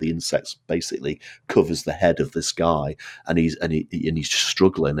where one of the insects basically covers the head of this guy, and he's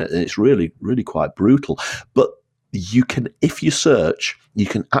struggling, and it's really, really quite brutal. But you can, if you search, you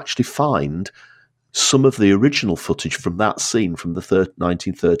can actually find some of the original footage from that scene from the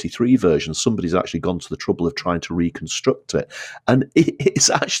 1933 version. Somebody's actually gone to the trouble of trying to reconstruct it. And it's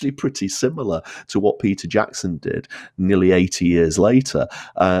actually pretty similar to what Peter Jackson did nearly 80 years later.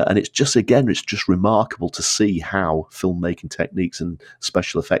 And it's just remarkable to see how filmmaking techniques and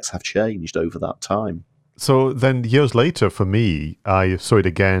special effects have changed over that time. So then years later, for me, I saw it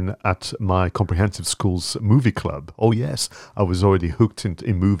again at my comprehensive school's movie club. Oh, yes, I was already hooked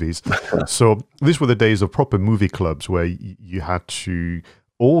in movies. So these were the days of proper movie clubs where you had to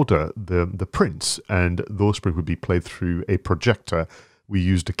order the prints, and those prints would be played through a projector. We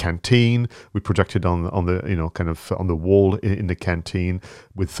used a canteen. We projected on the kind of on the wall in the canteen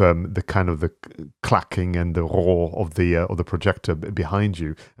with the kind of the clacking and the roar of the projector behind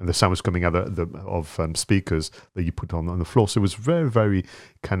you, and the sound was coming out of speakers that you put on the floor. So it was very, very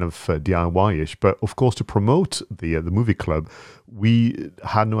kind of DIY-ish. But of course, to promote the movie club, we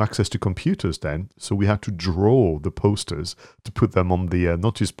had no access to computers then, so we had to draw the posters to put them on the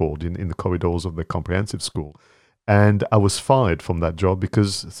notice board in the corridors of the comprehensive school. And I was fired from that job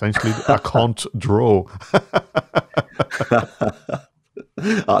because essentially I can't draw.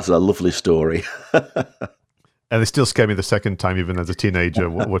 That's a lovely story. And it still scared me the second time, even as a teenager,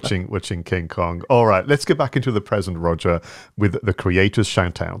 watching King Kong. All right, let's get back into the present, Roger, with the creators'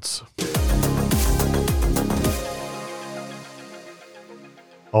 shout-outs.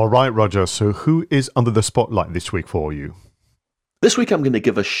 All right, Roger, so who is under the spotlight this week for you? This week I'm going to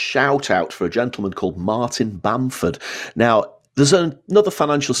give a shout out for a gentleman called Martin Bamford. Now, there's another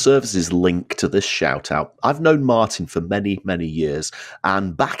financial services link to this shout out. I've known Martin for many, many years,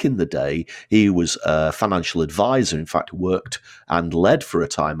 and back in the day, he was a financial advisor. In fact, worked and led for a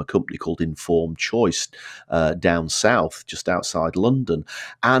time a company called Informed Choice down south, just outside London.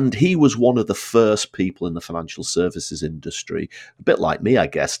 And he was one of the first people in the financial services industry, a bit like me, I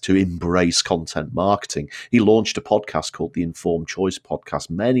guess, to embrace content marketing. He launched a podcast called the Informed Choice Podcast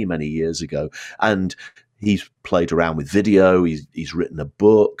many, many years ago, and he's played around with video, he's written a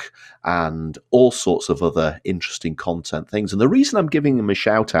book, and all sorts of other interesting content things. And the reason I'm giving him a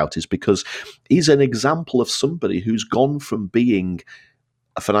shout out is because he's an example of somebody who's gone from being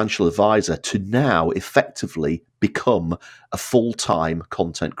a financial advisor to now effectively become a full-time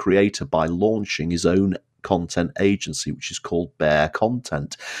content creator by launching his own content agency, which is called Bear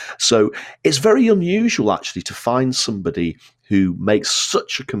Content. So it's very unusual actually to find somebody who makes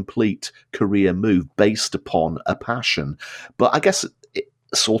such a complete career move based upon a passion. But I guess it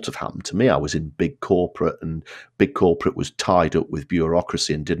sort of happened to me. I was in big corporate, and big corporate was tied up with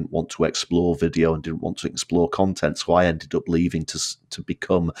bureaucracy and didn't want to explore video and didn't want to explore content. So I ended up leaving to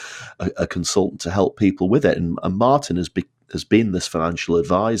become a consultant to help people with it. And Martin has been this financial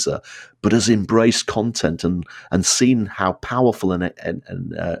advisor, but has embraced content and seen how powerful and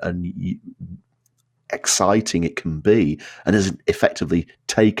exciting it can be, and has effectively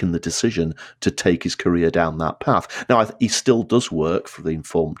taken the decision to take his career down that path. Now, he still does work for the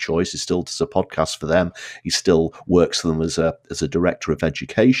Informed Choice. He still does a podcast for them. He still works for them as a director of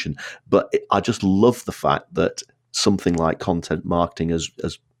education. But I just love the fact that something like content marketing has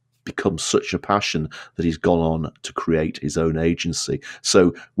become such a passion that he's gone on to create his own agency.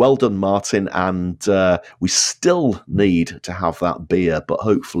 So well done, Martin. And we still need to have that beer, but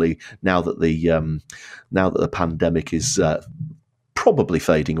hopefully now that the pandemic is probably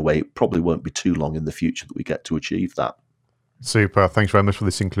fading away, it probably won't be too long in the future that we get to achieve that. Super. Thanks very much for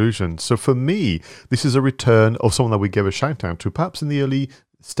this inclusion. So for me, this is a return of someone that we gave a shout out to, perhaps in the early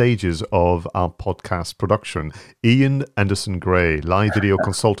stages of our podcast production. Ian Anderson Gray, live video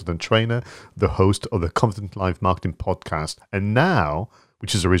consultant and trainer, the host of the Confident Live Marketing Podcast. And now,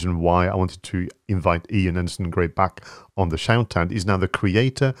 which is the reason why I wanted to invite Ian Anderson Gray back on the shout out, is now the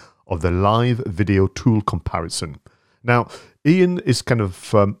creator of the live video tool comparison. Now, Ian is kind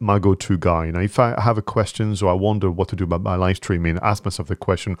of my go-to guy. Now, if I have a questions or I wonder what to do about my live streaming, I ask myself the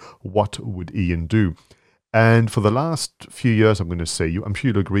question, what would Ian do? And for the last few years, I'm going to say, I'm sure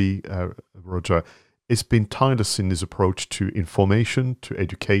you'll agree, Roger, it's been tireless in his approach to information, to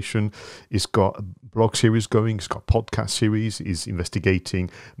education. He's got a blog series going, he's got a podcast series, he's investigating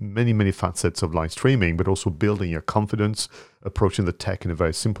many, many facets of live streaming, but also building your confidence, approaching the tech in a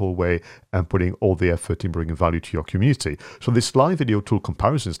very simple way, and putting all the effort in bringing value to your community. So this live video tool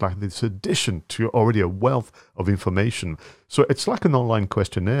comparison is like this addition to already a wealth of information. So it's like an online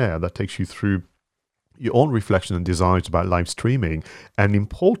questionnaire that takes you through your own reflection and desires about live streaming. And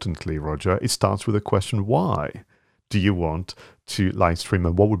importantly, Roger, it starts with a question, why do you want to live stream,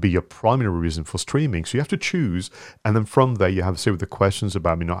 and what would be your primary reason for streaming? So you have to choose, and then from there you have to say with the questions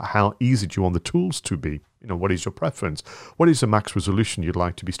about, how easy do you want the tools to be? What is your preference? What is the max resolution you'd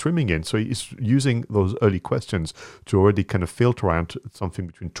like to be streaming in? So it's using those early questions to already kind of filter out something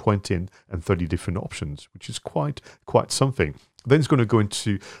between 20 and 30 different options, which is quite something. Then it's going to go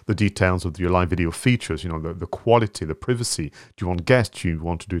into the details of your live video features, the quality, the privacy. Do you want guests? Do you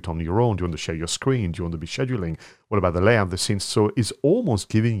want to do it on your own? Do you want to share your screen? Do you want to be scheduling? What about the layout of the scenes? So it's almost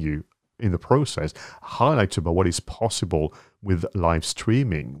giving you, in the process, highlights about what is possible with live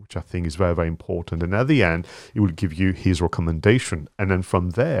streaming, which I think is very, very important. And at the end, it will give you his recommendation. And then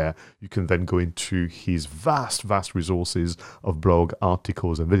from there, you can then go into his vast, vast resources of blog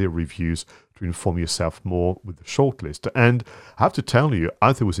articles and video reviews to inform yourself more with the shortlist. And I have to tell you,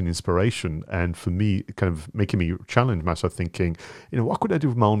 I think it was an inspiration, and for me, kind of making me challenge myself, thinking, what could I do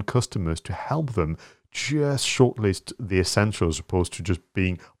with my own customers to help them just shortlist the essentials, as opposed to just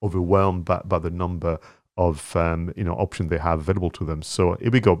being overwhelmed by the number of options they have available to them. So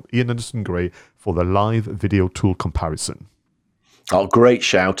here we go, Ian Anderson Gray for the live video tool comparison. Oh, great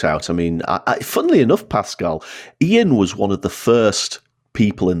shout out. I mean, funnily enough, Pascal, Ian was one of the first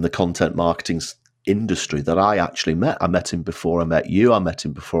people in the content marketing industry that I actually met. I met him before I met you. I met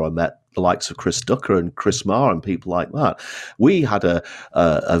him before I met the likes of Chris Ducker and Chris Marr and people like that. We had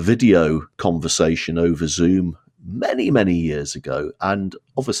a video conversation over Zoom many years ago, and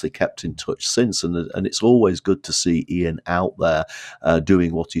obviously kept in touch since. And it's always good to see Ian out there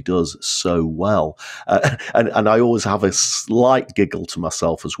doing what he does so well. And I always have a slight giggle to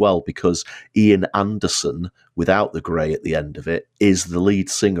myself as well, because Ian Anderson, without the grey at the end of it, is the lead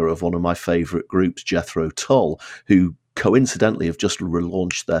singer of one of my favourite groups, Jethro Tull, who coincidentally have just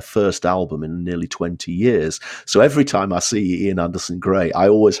relaunched their first album in nearly 20 years. So every time I see Ian Anderson Gray, I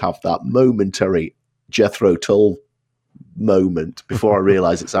always have that momentary Jethro Tull moment before I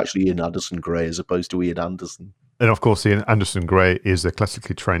realise it's actually Ian Anderson Gray as opposed to Ian Anderson. And of course, Ian Anderson Gray is a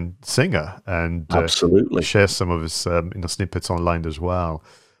classically trained singer, and absolutely shares some of his snippets online as well.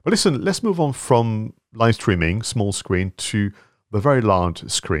 But listen, let's move on from live streaming, small screen, to the very large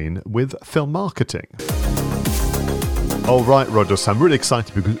screen with film marketing. All right, Roger, so I'm really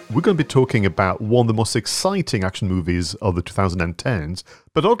excited because we're going to be talking about one of the most exciting action movies of the 2010s,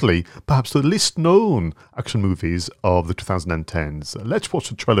 but oddly, perhaps the least known action movies of the 2010s. Let's watch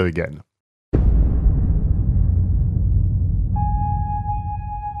the trailer again.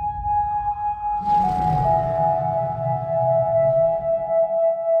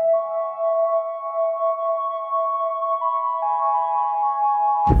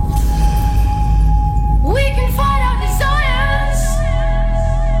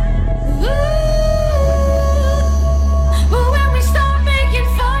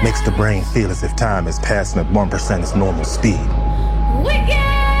 Makes the brain feel as if time is passing at 1% its normal speed.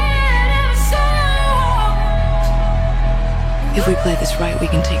 If we play this right, we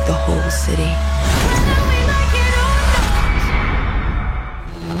can take the whole city.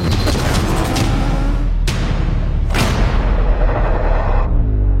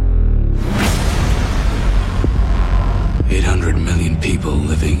 $800 million people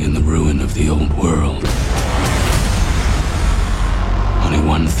living in the ruin of the old world. Only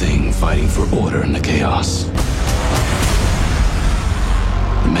one thing fighting for order in the chaos.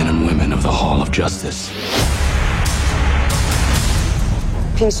 The men and women of the Hall of Justice.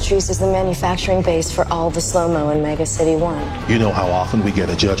 Peachtrees is the manufacturing base for all the slow-mo in Mega City 1. You know how often we get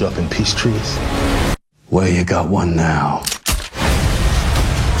a judge up in Peachtrees? Well, you got one now.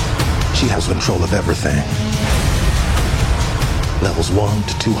 She has control of everything. Levels 1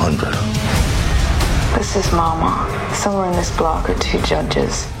 to 200. This is Mama. Somewhere in this block are two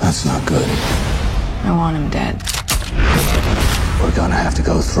judges. That's not good. I want him dead. We're gonna have to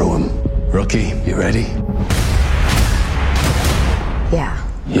go through him. Rookie, you ready? Yeah.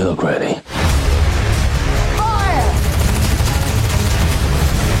 You look ready.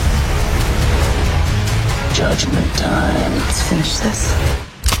 Judgment time. Let's finish this.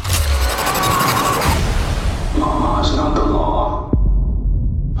 Law is not the law.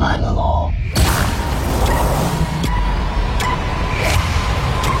 I'm the law.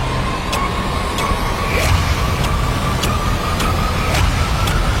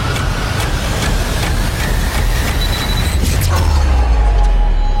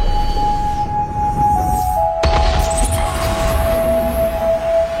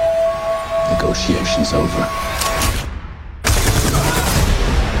 Negotiations over.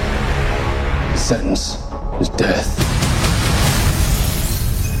 The sentence is death.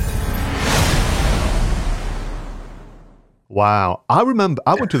 Wow. I remember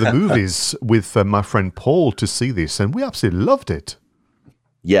I went to the movies with my friend Paul to see this, and we absolutely loved it.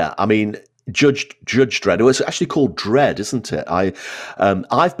 Yeah, I mean, Judge Dredd. It was actually called Dredd, isn't it?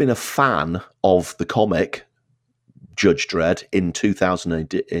 I've been a fan of the comic Judge Dredd in 2000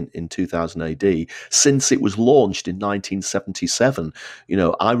 AD, in 2000 AD since it was launched in 1977. You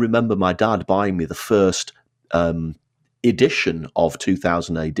know, I remember my dad buying me the first edition of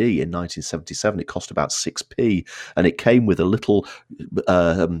 2000 AD in 1977. It cost about 6p, and it came with a little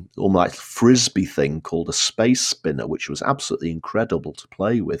almost frisbee thing called a space spinner, which was absolutely incredible to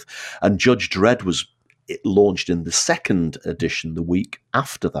play with. And Judge Dredd was launched in the second edition the week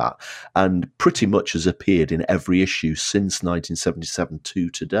after that, and pretty much has appeared in every issue since 1977 to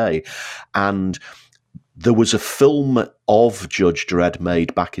today. And there was a film of Judge Dredd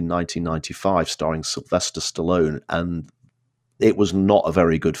made back in 1995 starring Sylvester Stallone, and it was not a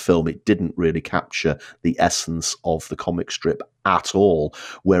very good film. It didn't really capture the essence of the comic strip at all.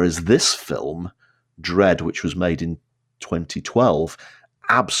 Whereas this film, Dredd, which was made in 2012,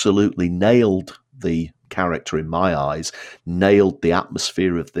 absolutely nailed the character in my eyes, nailed the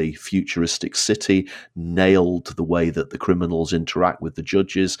atmosphere of the futuristic city, nailed the way that the criminals interact with the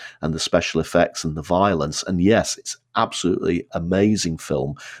judges and the special effects and the violence. And yes, it's absolutely amazing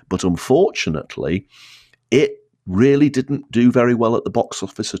film, but unfortunately, it really didn't do very well at the box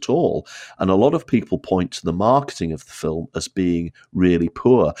office at all. And a lot of people point to the marketing of the film as being really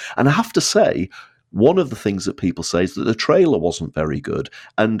poor. And I have to say, one of the things that people say is that the trailer wasn't very good.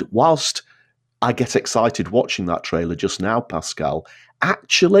 And whilst I get excited watching that trailer just now, Pascal,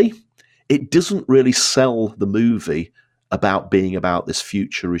 actually, it doesn't really sell the movie about being about this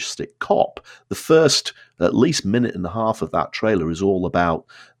futuristic cop. The first at least minute and a half of that trailer is all about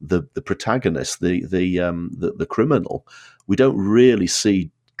the protagonist, the criminal. We don't really see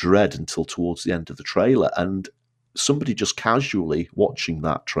Dredd until towards the end of the trailer, and somebody just casually watching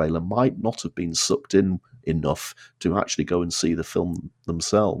that trailer might not have been sucked in enough to actually go and see the film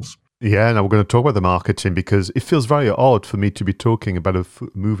themselves. Yeah, now we're going to talk about the marketing, because it feels very odd for me to be talking about a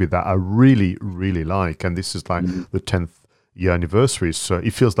movie that I really, really like. And this is like the 10th year anniversary. So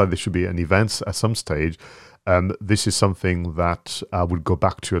it feels like there should be an event at some stage. This is something that I would go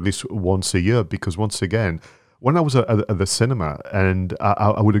back to at least once a year, because once again, when I was at the cinema, and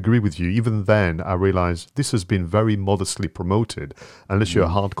I would agree with you, even then I realized this has been very modestly promoted, unless you're a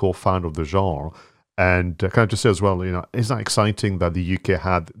hardcore fan of the genre. And can I just say as well, you know, isn't that exciting that the UK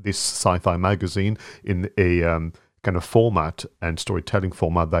had this sci-fi magazine in a kind of format and storytelling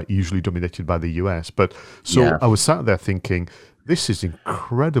format that usually dominated by the US? But so yeah. I was sat there thinking, this is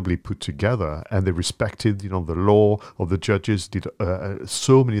incredibly put together, and they respected, you know, the law of the judges, did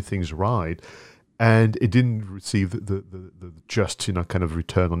so many things right, and it didn't receive the just, you know, kind of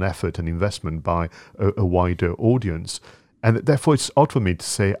return on effort and investment by a wider audience. And therefore, it's odd for me to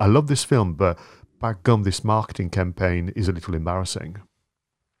say I love this film, but by gum, this marketing campaign is a little embarrassing.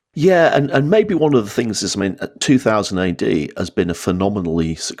 Yeah, and maybe one of the things is, I mean, 2000 AD has been a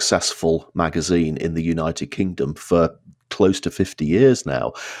phenomenally successful magazine in the United Kingdom for close to 50 years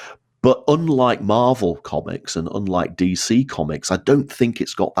now. But unlike Marvel Comics and unlike DC Comics, I don't think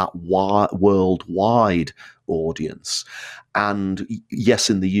it's got that worldwide audience. And yes,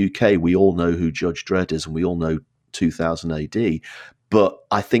 in the UK, we all know who Judge Dredd is, and we all know 2000 AD. But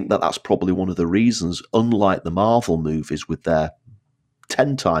I think that that's probably one of the reasons, unlike the Marvel movies with their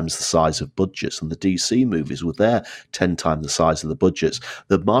 10 times the size of budgets and the DC movies with their 10 times the size of the budgets,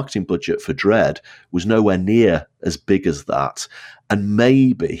 the marketing budget for Dredd was nowhere near as big as that. And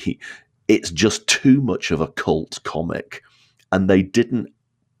maybe it's just too much of a cult comic. And they didn't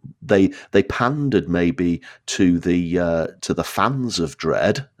they pandered maybe to the fans of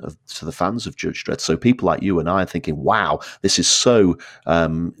Dredd, to the fans of Judge Dredd. So people like you and I are thinking, "Wow, this is so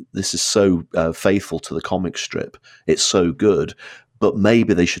faithful to the comic strip. It's so good." But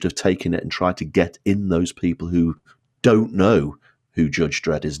maybe they should have taken it and tried to get in those people who don't know who Judge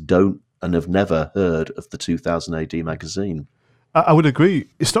Dredd is, and have never heard of the 2000 AD magazine. I would agree.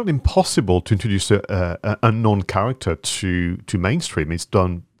 It's not impossible to introduce an unknown character to mainstream. It's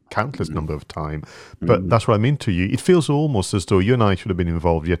done countless number of times. But that's what I mean to you. It feels almost as though you and I should have been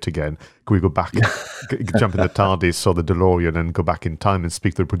involved yet again. Can we go back, jump in the TARDIS or the DeLorean and go back in time and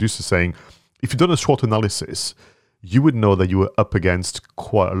speak to the producer saying, if you've done a SWOT analysis, you would know that you were up against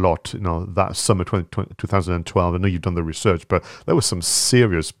quite a lot, that summer 2012. I know you've done the research, but there were some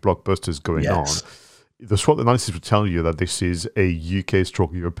serious blockbusters going on. The SWOT analysis would tell you that this is a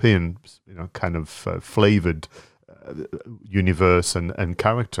UK/European, kind of flavored universe and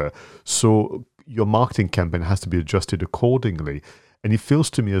character. So your marketing campaign has to be adjusted accordingly. And it feels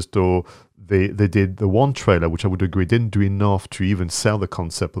to me as though they did the one trailer, which I would agree didn't do enough to even sell the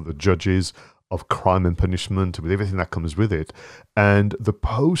concept of the judges, of crime and punishment, with everything that comes with it. And the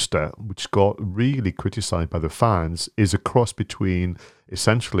poster, which got really criticized by the fans, is a cross between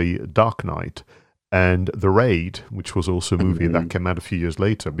essentially Dark Knight and The Raid, which was also a movie that came out a few years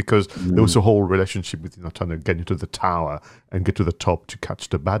later, because there was a whole relationship with trying to get into the tower and get to the top to catch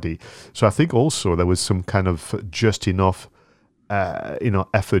the baddie. So I think also there was some kind of just enough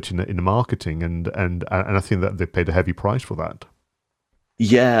effort in the marketing, and I think that they paid a heavy price for that.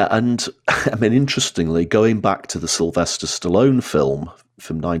 Yeah, and I mean, interestingly, going back to the Sylvester Stallone film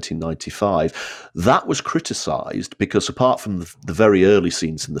from 1995, that was criticised because apart from the very early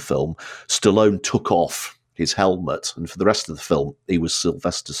scenes in the film, Stallone took off his helmet, and for the rest of the film, he was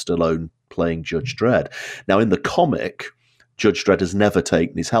Sylvester Stallone playing Judge Dredd. Now, in the comic, Judge Dredd has never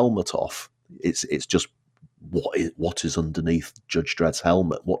taken his helmet off. It's just what is underneath Judge Dredd's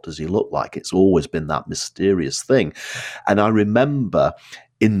helmet? What does he look like? It's always been that mysterious thing. And I remember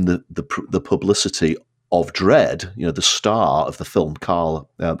in the publicity of Dredd, the star of the film, Carl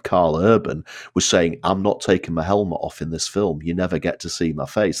Urban, was saying, "I'm not taking my helmet off in this film. You never get to see my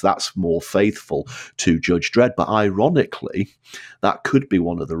face." That's more faithful to Judge Dredd. But ironically, that could be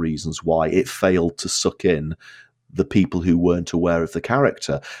one of the reasons why it failed to suck in the people who weren't aware of the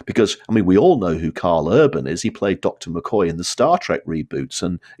character. Because, I mean, we all know who Carl Urban is. He played Dr. McCoy in the Star Trek reboots,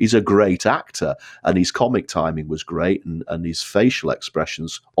 and he's a great actor, and his comic timing was great, and his facial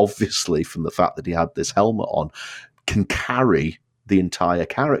expressions, obviously, from the fact that he had this helmet on, can carry the entire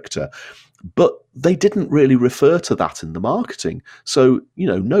character. But they didn't really refer to that in the marketing. So,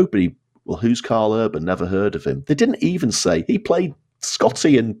 nobody, well, who's Carl Urban? Never heard of him. They didn't even say he played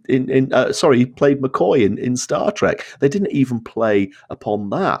Scotty he played McCoy in Star Trek. They didn't even play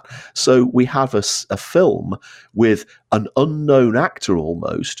upon that. So we have a film with an unknown actor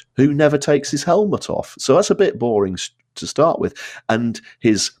almost who never takes his helmet off. So that's a bit boring to start with. And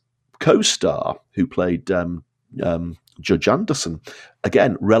his co-star who played Judge Anderson,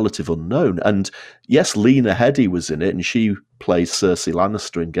 again, relative unknown. And yes, Lena Headey was in it, and she played Cersei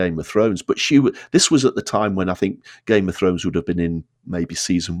Lannister in Game of Thrones. But this was at the time when I think Game of Thrones would have been in maybe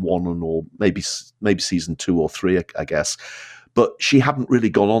season 1 or maybe season 2 or 3, I guess. But she hadn't really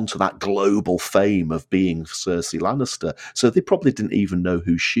gone on to that global fame of being Cersei Lannister, so they probably didn't even know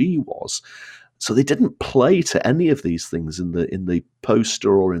who she was. So they didn't play to any of these things in the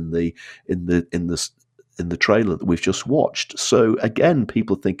poster or in the trailer that we've just watched. So again,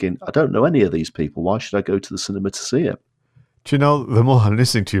 people thinking, I don't know any of these people. Why should I go to the cinema to see it? Do you know, the more I'm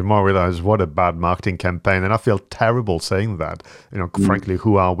listening to you, the more I realize what a bad marketing campaign. And I feel terrible saying that. Frankly,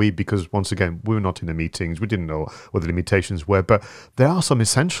 who are we? Because once again, we were not in the meetings. We didn't know what the limitations were. But there are some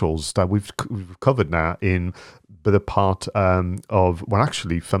essentials that we've covered now in the part of, well,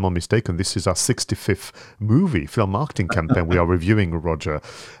 actually, if I'm not mistaken, this is our 65th film marketing campaign we are reviewing, Roger.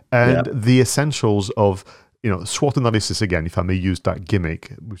 And the essentials of, SWOT analysis, again, if I may use that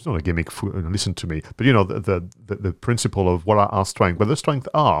gimmick, it's not a gimmick, listen to me, but, the principle of what are our strengths, where the strengths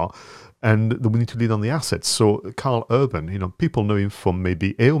are, and we need to lead on the assets. So Carl Urban, people know him from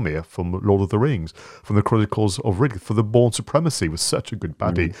maybe Aelmir, from Lord of the Rings, from the Chronicles of Riddick, for the Bourne Supremacy, was such a good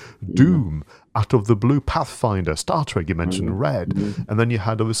baddie. Doom, Out of the Blue, Pathfinder, Star Trek, you mentioned Red. And then you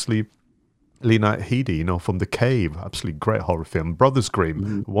had, obviously, Lena Headey, from The Cave, absolutely great horror film. Brothers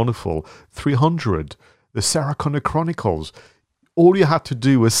Grimm, wonderful. 300, the Sarah Connor Chronicles. All you had to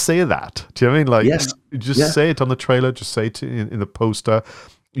do was say that. Do you know what I mean? Just say it on the trailer, just say it in the poster.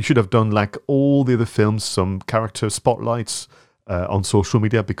 You should have done like all the other films, some character spotlights on social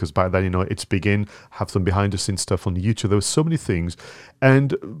media, because by then, it's begin, have some behind the scenes stuff on YouTube. There were so many things.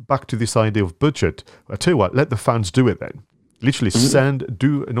 And back to this idea of budget, I tell you what, let the fans do it then. Literally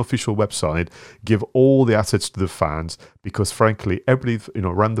do an official website, give all the assets to the fans, because frankly, everybody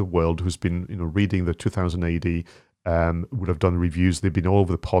around the world who's been reading the 2000 AD would have done reviews. They've been all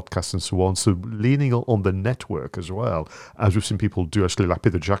over the podcasts and so on. So leaning on the network as well, as we've seen people do, actually, like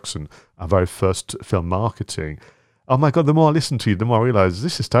Peter Jackson, our very first film marketing. Oh my God, the more I listen to you, the more I realise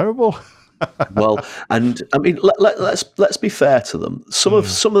this is terrible. Well, and I mean, let's be fair to them. Some of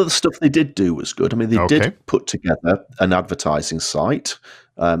the stuff they did do was good. I mean, they did put together an advertising site.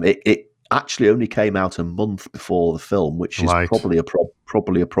 It actually only came out a month before the film, which is probably a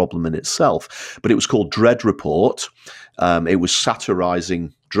problem in itself. But it was called Dread Report. It was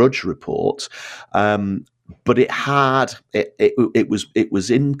satirising Drudge Report. But it was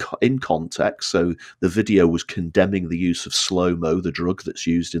in context. So the video was condemning the use of slow-mo, the drug that's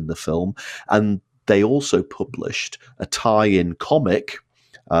used in the film, and they also published a tie-in comic,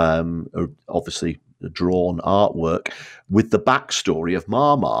 obviously drawn artwork, with the backstory of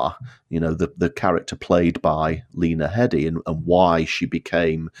Mama, the character played by Lena Headey, and why she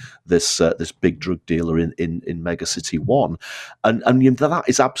became this big drug dealer in Mega City 1, and that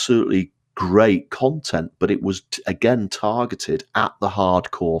is absolutely great content, but it was again targeted at the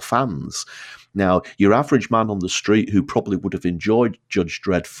hardcore fans. Now, your average man on the street who probably would have enjoyed Judge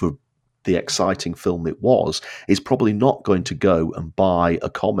Dredd for the exciting film it was, is probably not going to go and buy a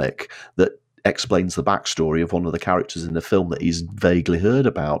comic that explains the backstory of one of the characters in the film that he's vaguely heard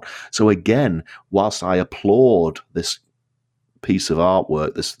about. So again, whilst I applaud this piece of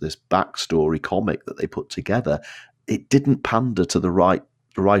artwork, this backstory comic that they put together, it didn't pander to the right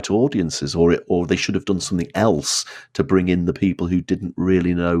audiences, or they should have done something else to bring in the people who didn't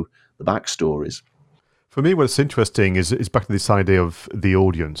really know the backstories. For me, what's interesting is back to this idea of the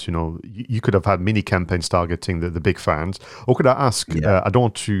audience. You could have had mini campaigns targeting the big fans, or could I ask? I don't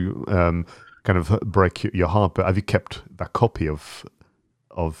want to kind of break your heart, but have you kept that copy of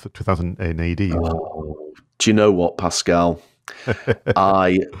 2000 AD? Oh, do you know what, Pascal?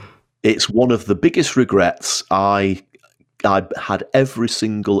 It's one of the biggest regrets. I had every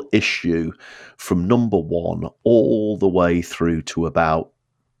single issue from number 1 all the way through to about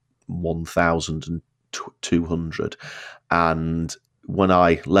 1,200. And when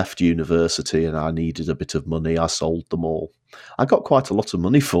I left university and I needed a bit of money, I sold them all. I got quite a lot of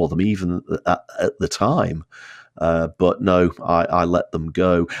money for them, even at the time. But no, I let them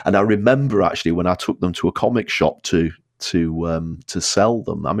go. And I remember actually when I took them to a comic shop to sell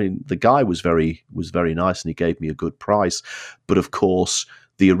them. I mean, the guy was very nice and he gave me a good price. But of course,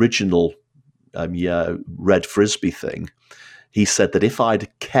 the original Red Frisbee thing, he said that if I'd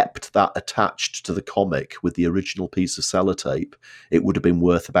kept that attached to the comic with the original piece of sellotape, it would have been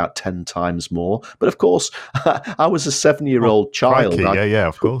worth about 10 times more. But of course, I was a 7-year-old child. Crikey,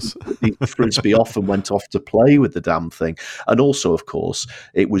 of course. The Frisbee off and went off to play with the damn thing. And also, of course,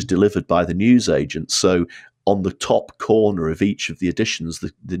 it was delivered by the newsagent. So on the top corner of each of the editions,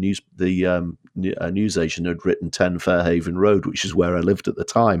 the newsagent had written 10 Fairhaven Road, which is where I lived at the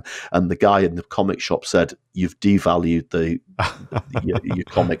time. And the guy in the comic shop said, "You've devalued your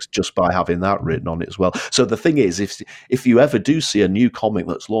comics just by having that written on it as well." So the thing is, if you ever do see a new comic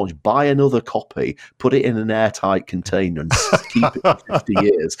that's launched, buy another copy, put it in an airtight container, and keep it for 50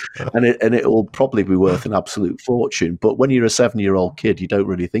 years, and it will probably be worth an absolute fortune. But when you're a 7-year-old kid, you don't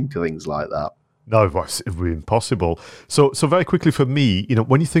really think of things like that. No, it would be impossible. So very quickly for me,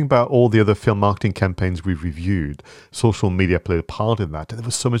 when you think about all the other film marketing campaigns we've reviewed, social media played a part in that. There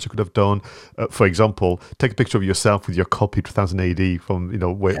was so much you could have done. For example, take a picture of yourself with your copy 2000 AD from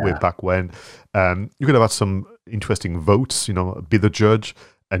way back when. You could have had some interesting votes. Be the judge,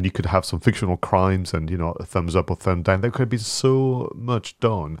 and you could have some fictional crimes and a thumbs up or thumb down. There could have been so much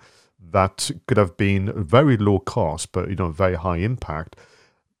done that could have been very low cost, but very high impact.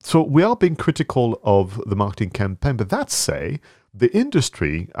 So we are being critical of the marketing campaign, but that say, the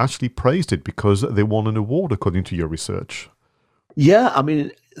industry actually praised it because they won an award, according to your research. Yeah, I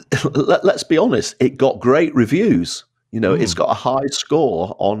mean, let's be honest, it got great reviews. It's got a high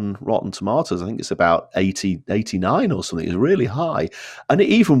score on Rotten Tomatoes. I think it's about 89 or something. It's really high. And it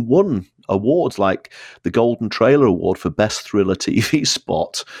even won awards like the Golden Trailer Award for Best Thriller TV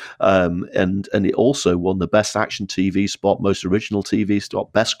Spot. And it also won the Best Action TV Spot, Most Original TV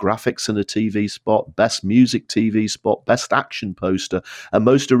Spot, Best Graphics in a TV Spot, Best Music TV Spot, Best Action Poster, and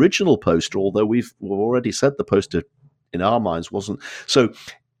Most Original Poster, although we've already said the poster in our minds wasn't. So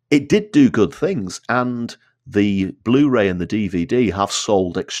it did do good things, and the Blu-ray and the DVD have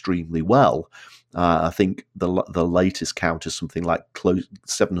sold extremely well. I think the latest count is something like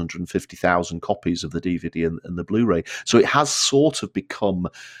 750,000 copies of the DVD and the Blu-ray. So it has sort of become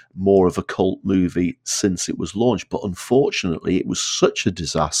more of a cult movie since it was launched. But unfortunately, it was such a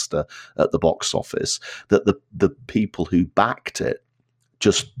disaster at the box office that the people who backed it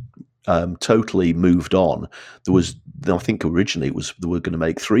just totally moved on. I think originally they were going to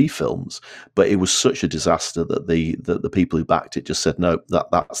make 3 films, but it was such a disaster that the people who backed it just said no,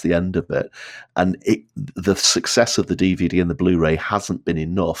 that's the end of it. And the success of the DVD and the Blu-ray hasn't been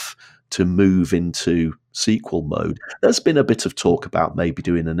enough to move into sequel mode. There's been a bit of talk about maybe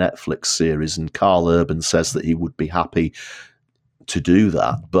doing a Netflix series, and Carl Urban says that he would be happy to do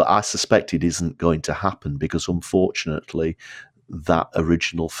that, but I suspect it isn't going to happen because unfortunately that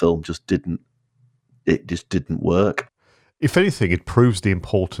original film just didn't work. If anything, it proves the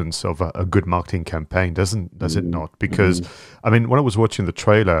importance of a good marketing campaign, does it not? Because, I mean, when I was watching the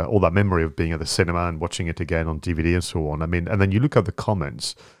trailer, all that memory of being at the cinema and watching it again on DVD and so on, I mean, and then you look at the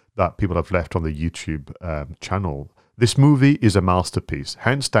comments that people have left on the YouTube channel. This movie is a masterpiece,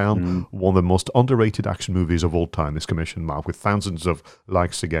 hands down, one of the most underrated action movies of all time, exclamation mark, with thousands of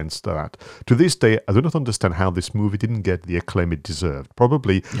likes against that. To this day, I do not understand how this movie didn't get the acclaim it deserved.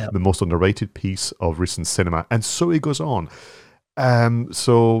 Probably the most underrated piece of recent cinema, and so it goes on.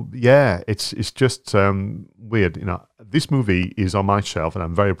 So yeah, it's just weird. You know, this movie is on my shelf, and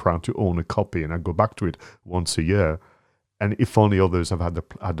I'm very proud to own a copy, and I go back to it once a year. And if only others have had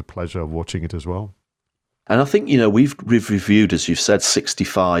the pleasure of watching it as well. And I think, you know, we've reviewed, as you've said,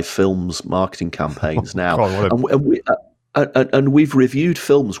 65 films, marketing campaigns now. And we've reviewed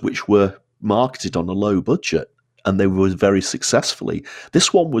films which were marketed on a low budget, and they were very successfully.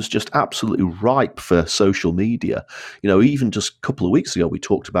 This one was just absolutely ripe for social media. You know, even just a couple of weeks ago, we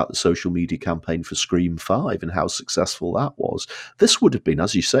talked about the social media campaign for Scream 5 and how successful that was. This would have been,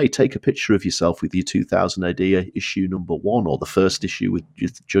 as you say, take a picture of yourself with your 2000 AD issue number 1 or the first issue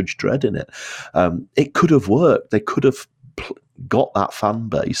with Judge Dredd in it. It could have worked. They could have got that fan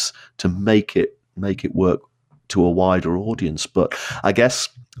base to make it work to a wider audience. But I guess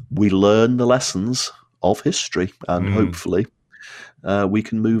we learn the lessons of history, and hopefully we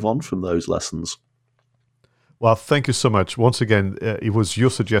can move on from those lessons. Well, thank you so much. Once again, it was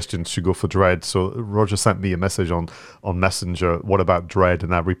your suggestion to go for Dredd. So Roger sent me a message on Messenger, what about Dredd?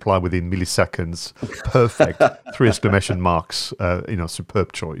 And I replied within milliseconds. Perfect. 3 exclamation marks.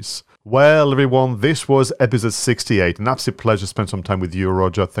 Superb choice. Well, everyone, this was episode 68. An absolute pleasure to spend some time with you,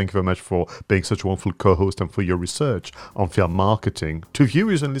 Roger. Thank you very much for being such a wonderful co-host and for your research on film marketing. To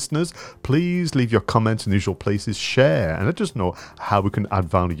viewers and listeners, please leave your comments in the usual places, share, and let us know how we can add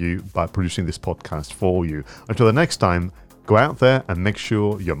value by producing this podcast for you. Until the next time, go out there and make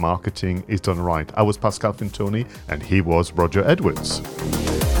sure your marketing is done right. I was Pascal Fintoni, and he was Roger Edwards.